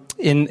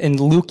in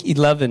Luke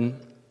 11,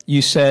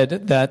 you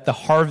said that the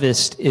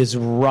harvest is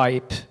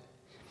ripe.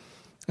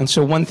 And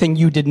so one thing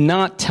you did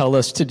not tell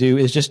us to do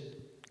is just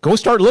go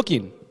start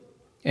looking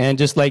and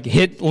just like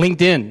hit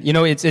LinkedIn.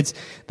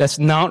 That's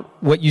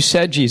not what you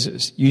said,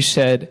 Jesus. You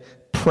said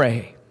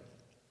pray.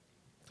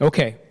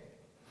 Okay.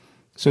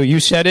 So you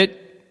said it,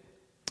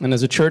 and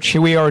as a church,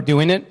 here we are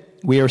doing it.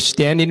 We are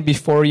standing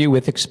before you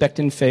with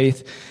expectant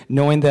faith,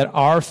 knowing that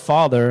our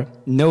Father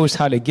knows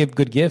how to give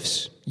good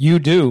gifts. You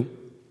do.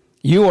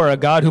 You are a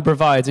God who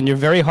provides. In your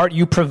very heart,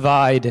 you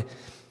provide.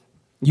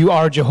 You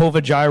are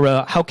Jehovah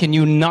Jireh. How can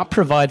you not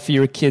provide for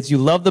your kids? You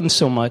love them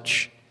so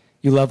much.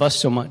 You love us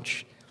so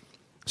much.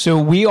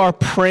 So we are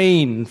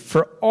praying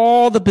for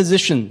all the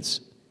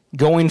positions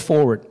going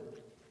forward,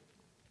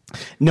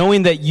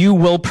 knowing that you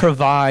will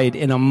provide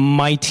in a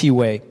mighty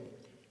way.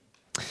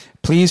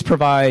 Please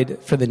provide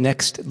for the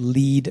next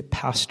lead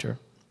pastor.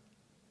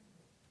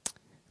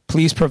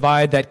 Please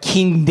provide that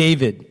King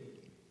David.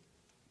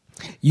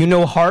 You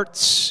know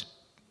hearts,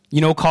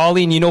 you know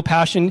calling, you know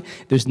passion.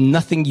 There's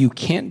nothing you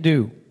can't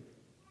do.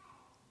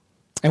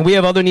 And we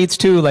have other needs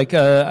too, like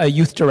a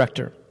youth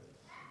director.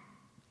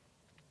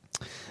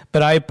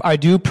 But I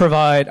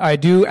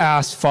do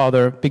ask,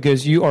 Father,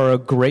 because you are a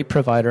great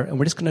provider, and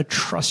we're just going to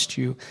trust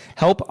you.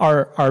 Help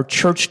our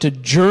church to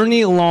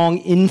journey along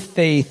in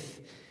faith,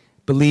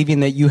 believing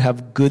that you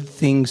have good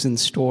things in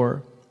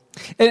store.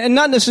 And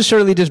not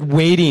necessarily just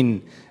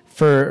waiting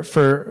to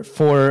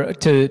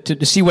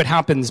see what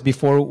happens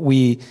before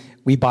we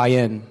buy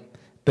in,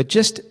 but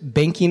just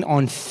banking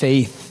on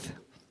faith.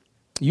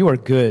 You are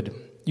good.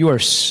 You are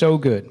so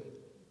good.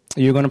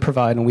 You're going to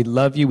provide, and we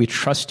love you. We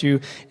trust you.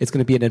 It's going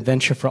to be an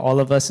adventure for all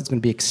of us. It's going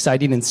to be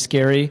exciting and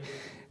scary,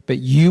 but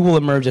you will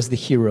emerge as the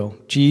hero.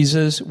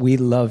 Jesus, we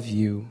love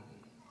you.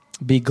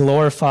 Be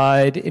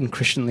glorified in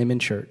Christian Layman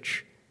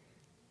Church.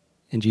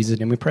 In Jesus'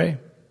 name we pray.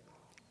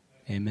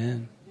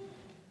 Amen.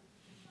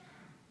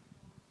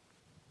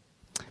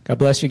 God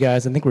bless you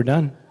guys. I think we're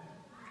done.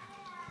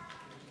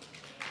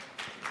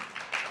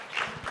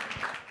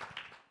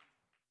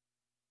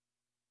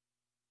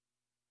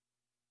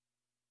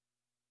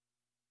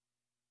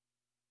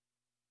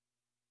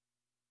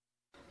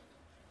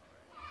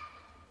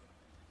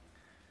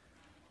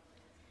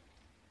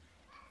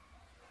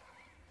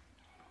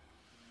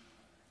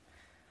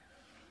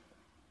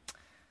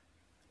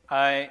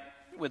 I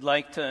would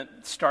like to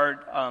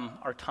start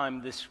our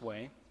time this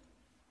way.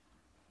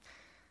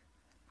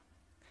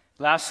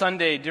 Last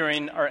Sunday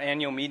during our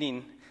annual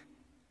meeting,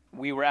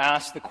 we were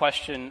asked the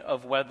question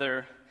of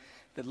whether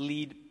the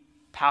lead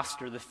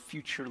pastor, the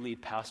future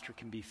lead pastor,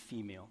 can be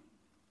female.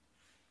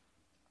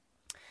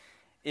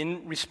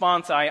 In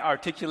response, I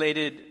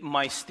articulated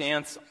my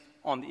stance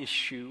on the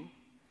issue,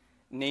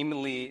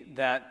 namely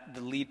that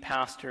the lead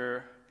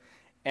pastor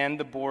and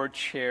the board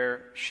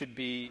chair should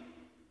be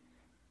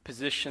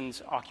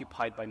positions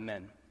occupied by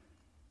men.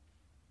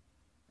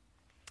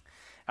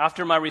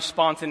 After my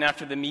response and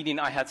after the meeting,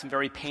 I had some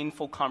very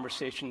painful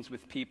conversations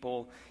with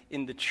people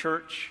in the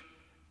church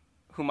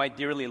whom I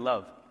dearly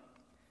love.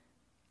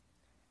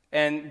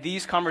 And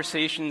these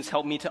conversations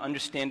helped me to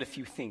understand a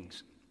few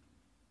things.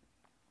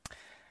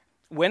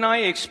 When I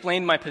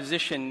explained my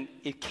position,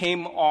 it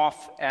came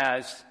off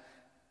as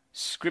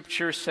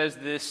Scripture says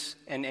this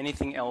and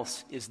anything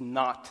else is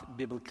not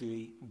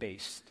biblically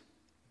based.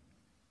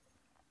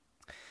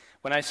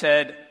 When I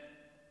said,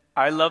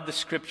 I love the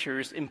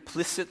Scriptures,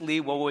 implicitly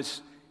what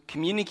was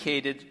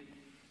communicated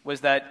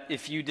was that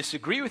if you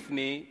disagree with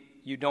me,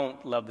 you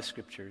don't love the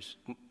Scriptures.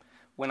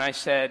 When I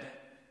said,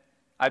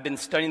 I've been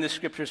studying the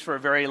Scriptures for a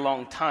very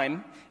long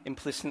time,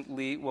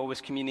 implicitly what was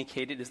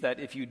communicated is that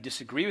if you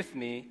disagree with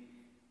me,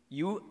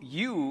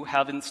 you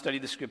haven't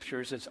studied the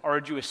Scriptures as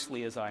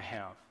arduously as I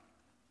have.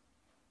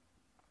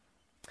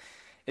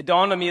 It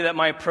dawned on me that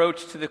my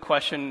approach to the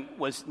question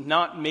was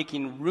not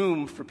making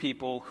room for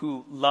people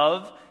who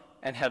love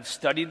and have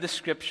studied the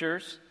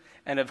Scriptures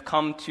and have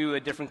come to a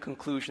different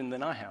conclusion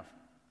than I have.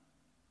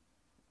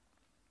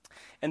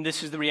 And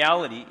this is the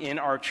reality. In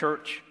our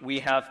church,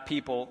 we have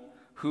people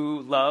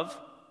who love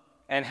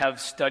and have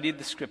studied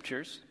the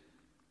Scriptures,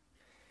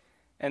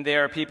 and they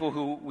are people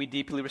who we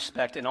deeply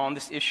respect. And on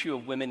this issue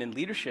of women in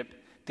leadership,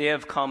 they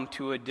have come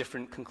to a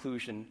different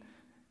conclusion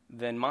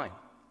than mine.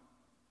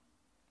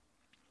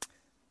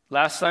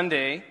 Last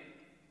Sunday,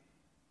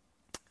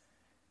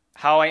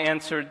 how I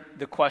answered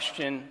the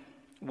question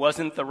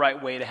wasn't the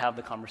right way to have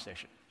the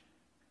conversation.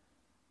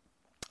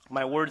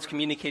 My words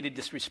communicated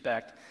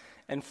disrespect,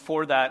 and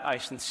for that I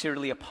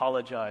sincerely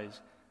apologize.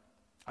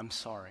 I'm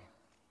sorry.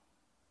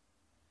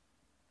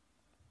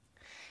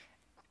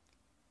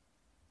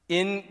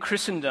 In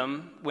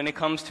Christendom, when it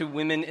comes to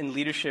women in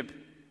leadership,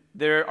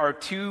 there are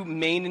two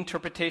main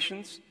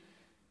interpretations.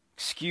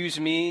 Excuse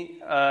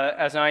me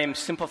as I am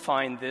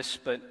simplifying this,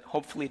 but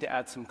hopefully to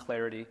add some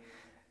clarity.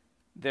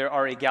 There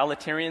are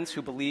egalitarians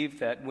who believe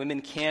that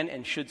women can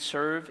and should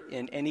serve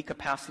in any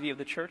capacity of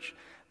the church.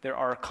 There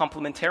are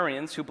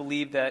complementarians who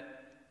believe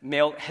that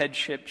male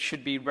headship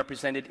should be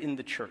represented in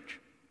the church.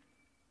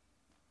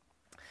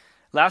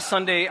 Last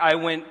Sunday, I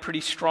went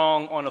pretty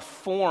strong on a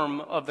form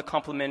of the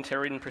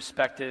complementarian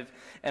perspective,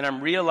 and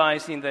I'm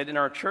realizing that in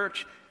our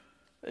church,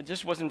 it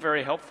just wasn't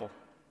very helpful.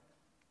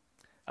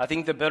 I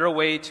think the better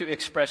way to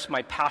express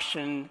my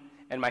passion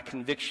and my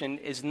conviction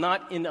is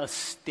not in a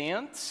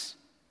stance,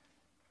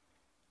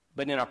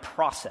 but in a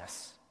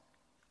process.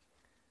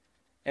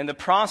 And the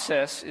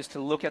process is to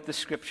look at the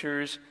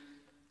Scriptures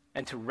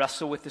and to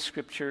wrestle with the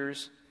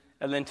Scriptures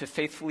and then to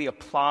faithfully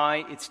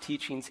apply its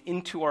teachings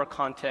into our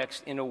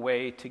context in a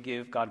way to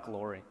give God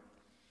glory.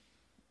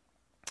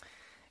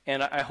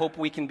 And I hope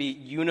we can be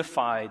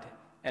unified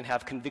and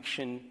have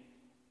conviction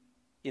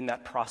in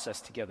that process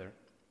together.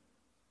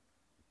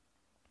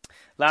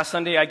 Last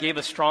Sunday I gave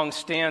a strong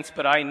stance,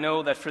 but I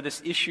know that for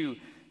this issue,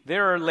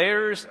 there are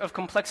layers of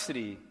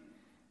complexity.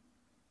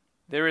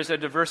 There is a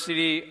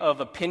diversity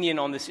of opinion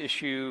on this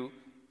issue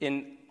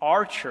in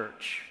our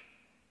church.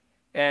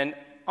 And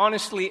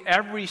honestly,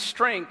 every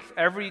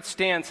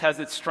stance has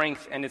its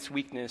strength and its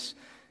weakness.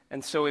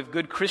 And so if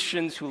good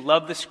Christians who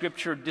love the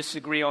Scripture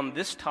disagree on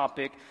this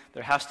topic,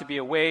 there has to be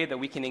a way that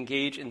we can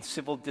engage in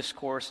civil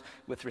discourse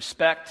with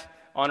respect,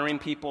 honoring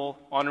people,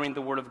 honoring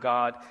the Word of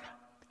God.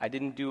 I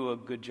didn't do a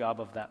good job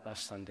of that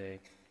last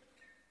Sunday.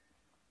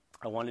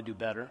 I want to do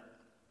better.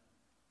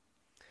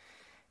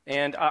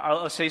 And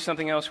I'll say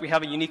something else. We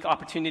have a unique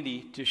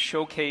opportunity to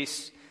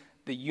showcase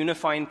the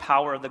unifying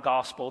power of the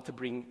gospel to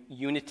bring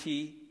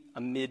unity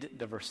amid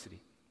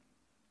diversity.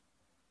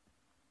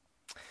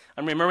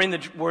 I'm remembering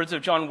the words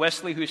of John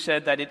Wesley, who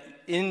said that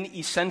in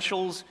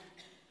essentials,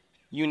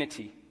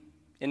 unity.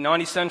 In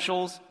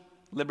non-essentials,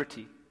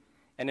 liberty.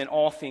 And in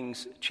all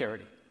things,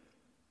 charity.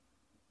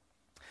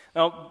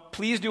 Now,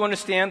 please do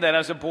understand that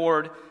as a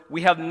board,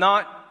 we have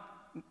not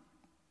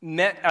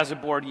met as a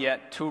board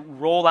yet to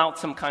roll out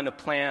some kind of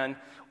plan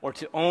or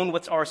to own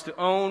what's ours to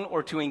own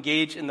or to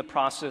engage in the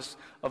process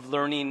of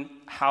learning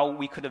how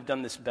we could have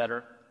done this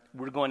better.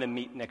 We're going to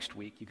meet next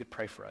week. You could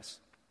pray for us.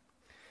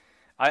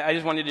 I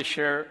just wanted to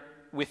share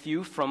with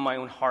you from my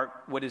own heart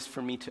what is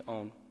for me to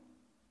own.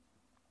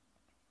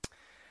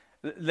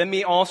 Let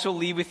me also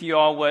leave with you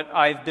all what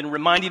I've been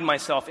reminding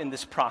myself in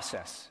this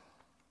process.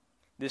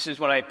 This is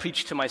what I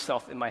preach to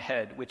myself in my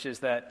head, which is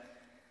that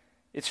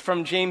it's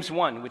from James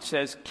 1, which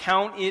says,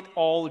 "Count it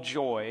all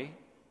joy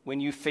when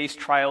you face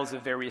trials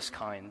of various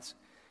kinds."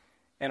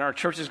 And our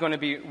church is going to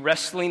be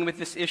wrestling with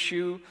this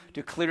issue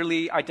to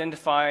clearly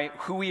identify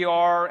who we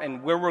are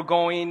and where we're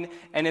going.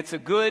 And it's a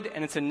good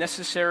and it's a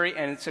necessary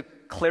and it's a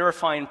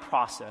clarifying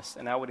process.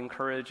 And I would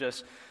encourage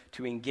us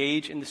to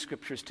engage in the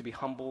Scriptures, to be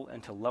humble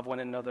and to love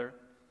one another.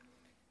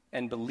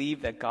 and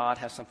believe that God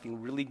has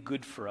something really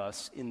good for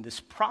us in this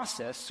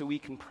process so we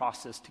can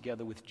process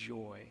together with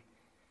joy.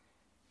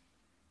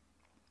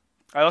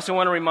 I also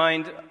want to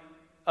remind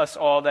us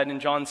all that in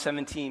John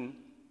 17,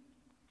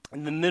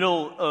 in the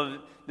middle of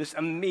this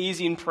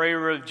amazing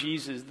prayer of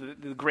Jesus,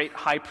 the great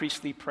high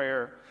priestly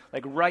prayer,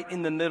 like right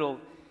in the middle,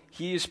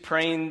 he is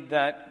praying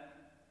that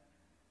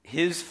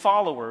his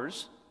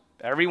followers,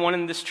 everyone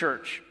in this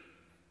church,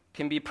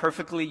 can be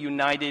perfectly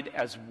united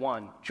as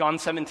one. John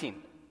 17.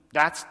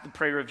 That's the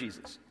prayer of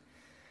Jesus.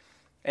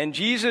 And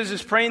Jesus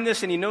is praying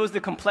this, and he knows the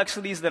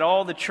complexities that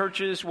all the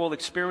churches will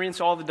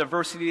experience, all the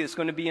diversity that's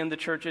going to be in the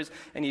churches,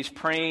 and he's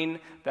praying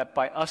that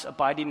by us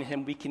abiding in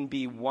him, we can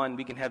be one,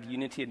 we can have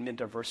unity amid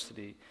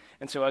diversity.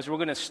 And so as we're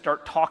going to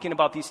start talking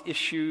about these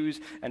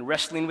issues and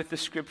wrestling with the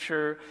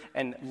scripture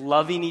and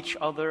loving each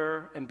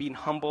other and being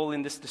humble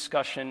in this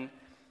discussion,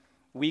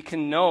 we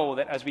can know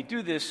that as we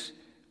do this,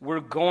 we're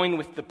going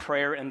with the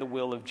prayer and the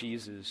will of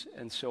Jesus,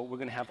 and so we're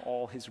going to have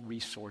all his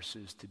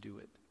resources to do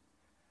it.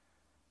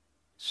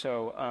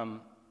 So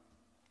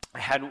I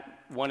had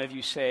one of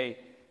you say,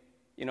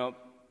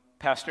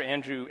 Pastor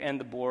Andrew and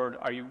the board,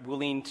 are you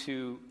willing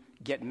to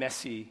get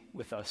messy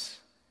with us?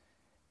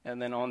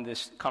 And then on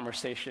this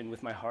conversation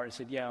with my heart, I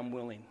said, yeah, I'm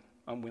willing.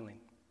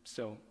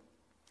 So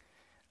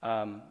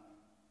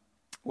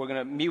we're going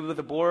to meet with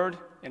the board,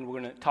 and we're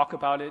going to talk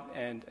about it,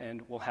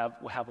 and we'll have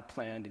a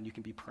plan, and you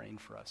can be praying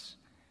for us.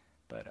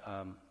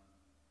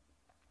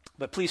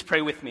 But please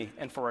pray with me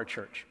and for our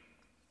church.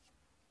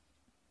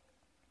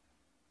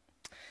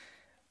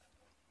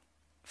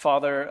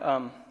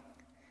 Father,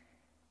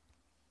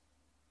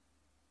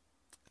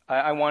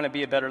 I want to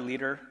be a better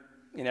leader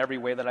in every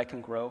way that I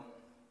can grow.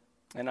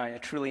 And I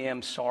truly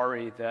am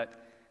sorry that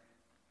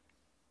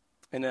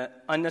in an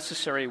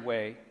unnecessary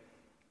way,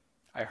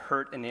 I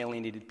hurt and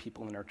alienated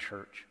people in our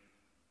church.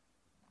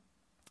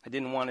 I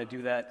didn't want to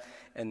do that,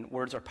 and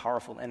words are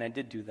powerful, and I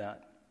did do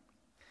that.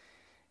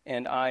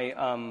 And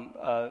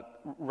I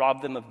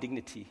robbed them of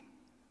dignity.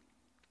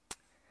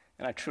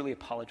 And I truly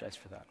apologize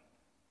for that.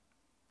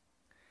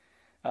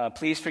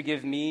 Please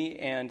forgive me,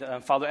 and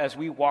Father, as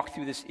we walk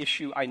through this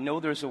issue, I know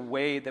there's a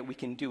way that we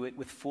can do it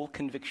with full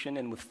conviction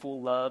and with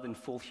full love and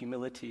full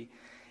humility,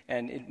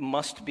 and it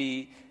must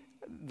be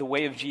the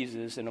way of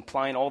Jesus and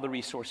applying all the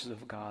resources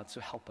of God, so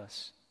help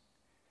us.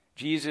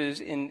 Jesus,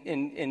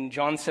 in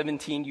John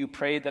 17, you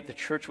prayed that the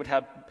church would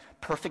have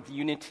perfect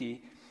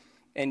unity,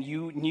 and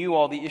you knew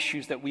all the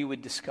issues that we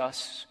would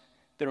discuss.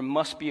 There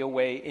must be a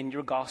way in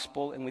your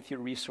gospel and with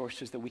your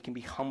resources that we can be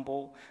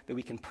humble, that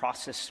we can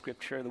process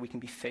scripture, that we can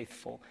be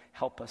faithful.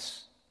 Help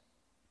us.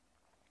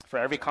 For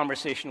every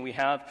conversation we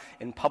have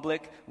in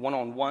public,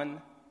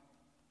 one-on-one,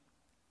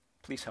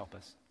 please help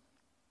us.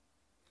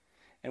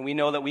 And we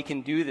know that we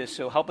can do this,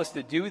 so help us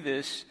to do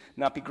this,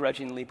 not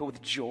begrudgingly, but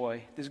with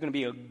joy. This is going to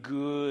be a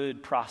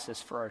good process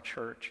for our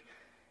church.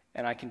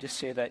 And I can just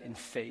say that in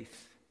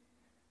faith.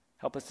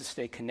 Help us to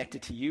stay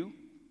connected to you.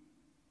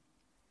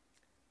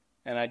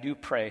 And I do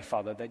pray,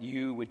 Father, that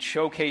you would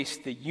showcase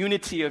the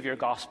unity of your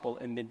gospel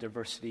amid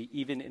diversity,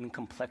 even in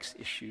complex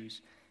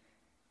issues.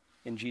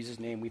 In Jesus'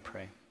 name we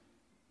pray.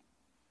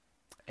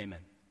 Amen.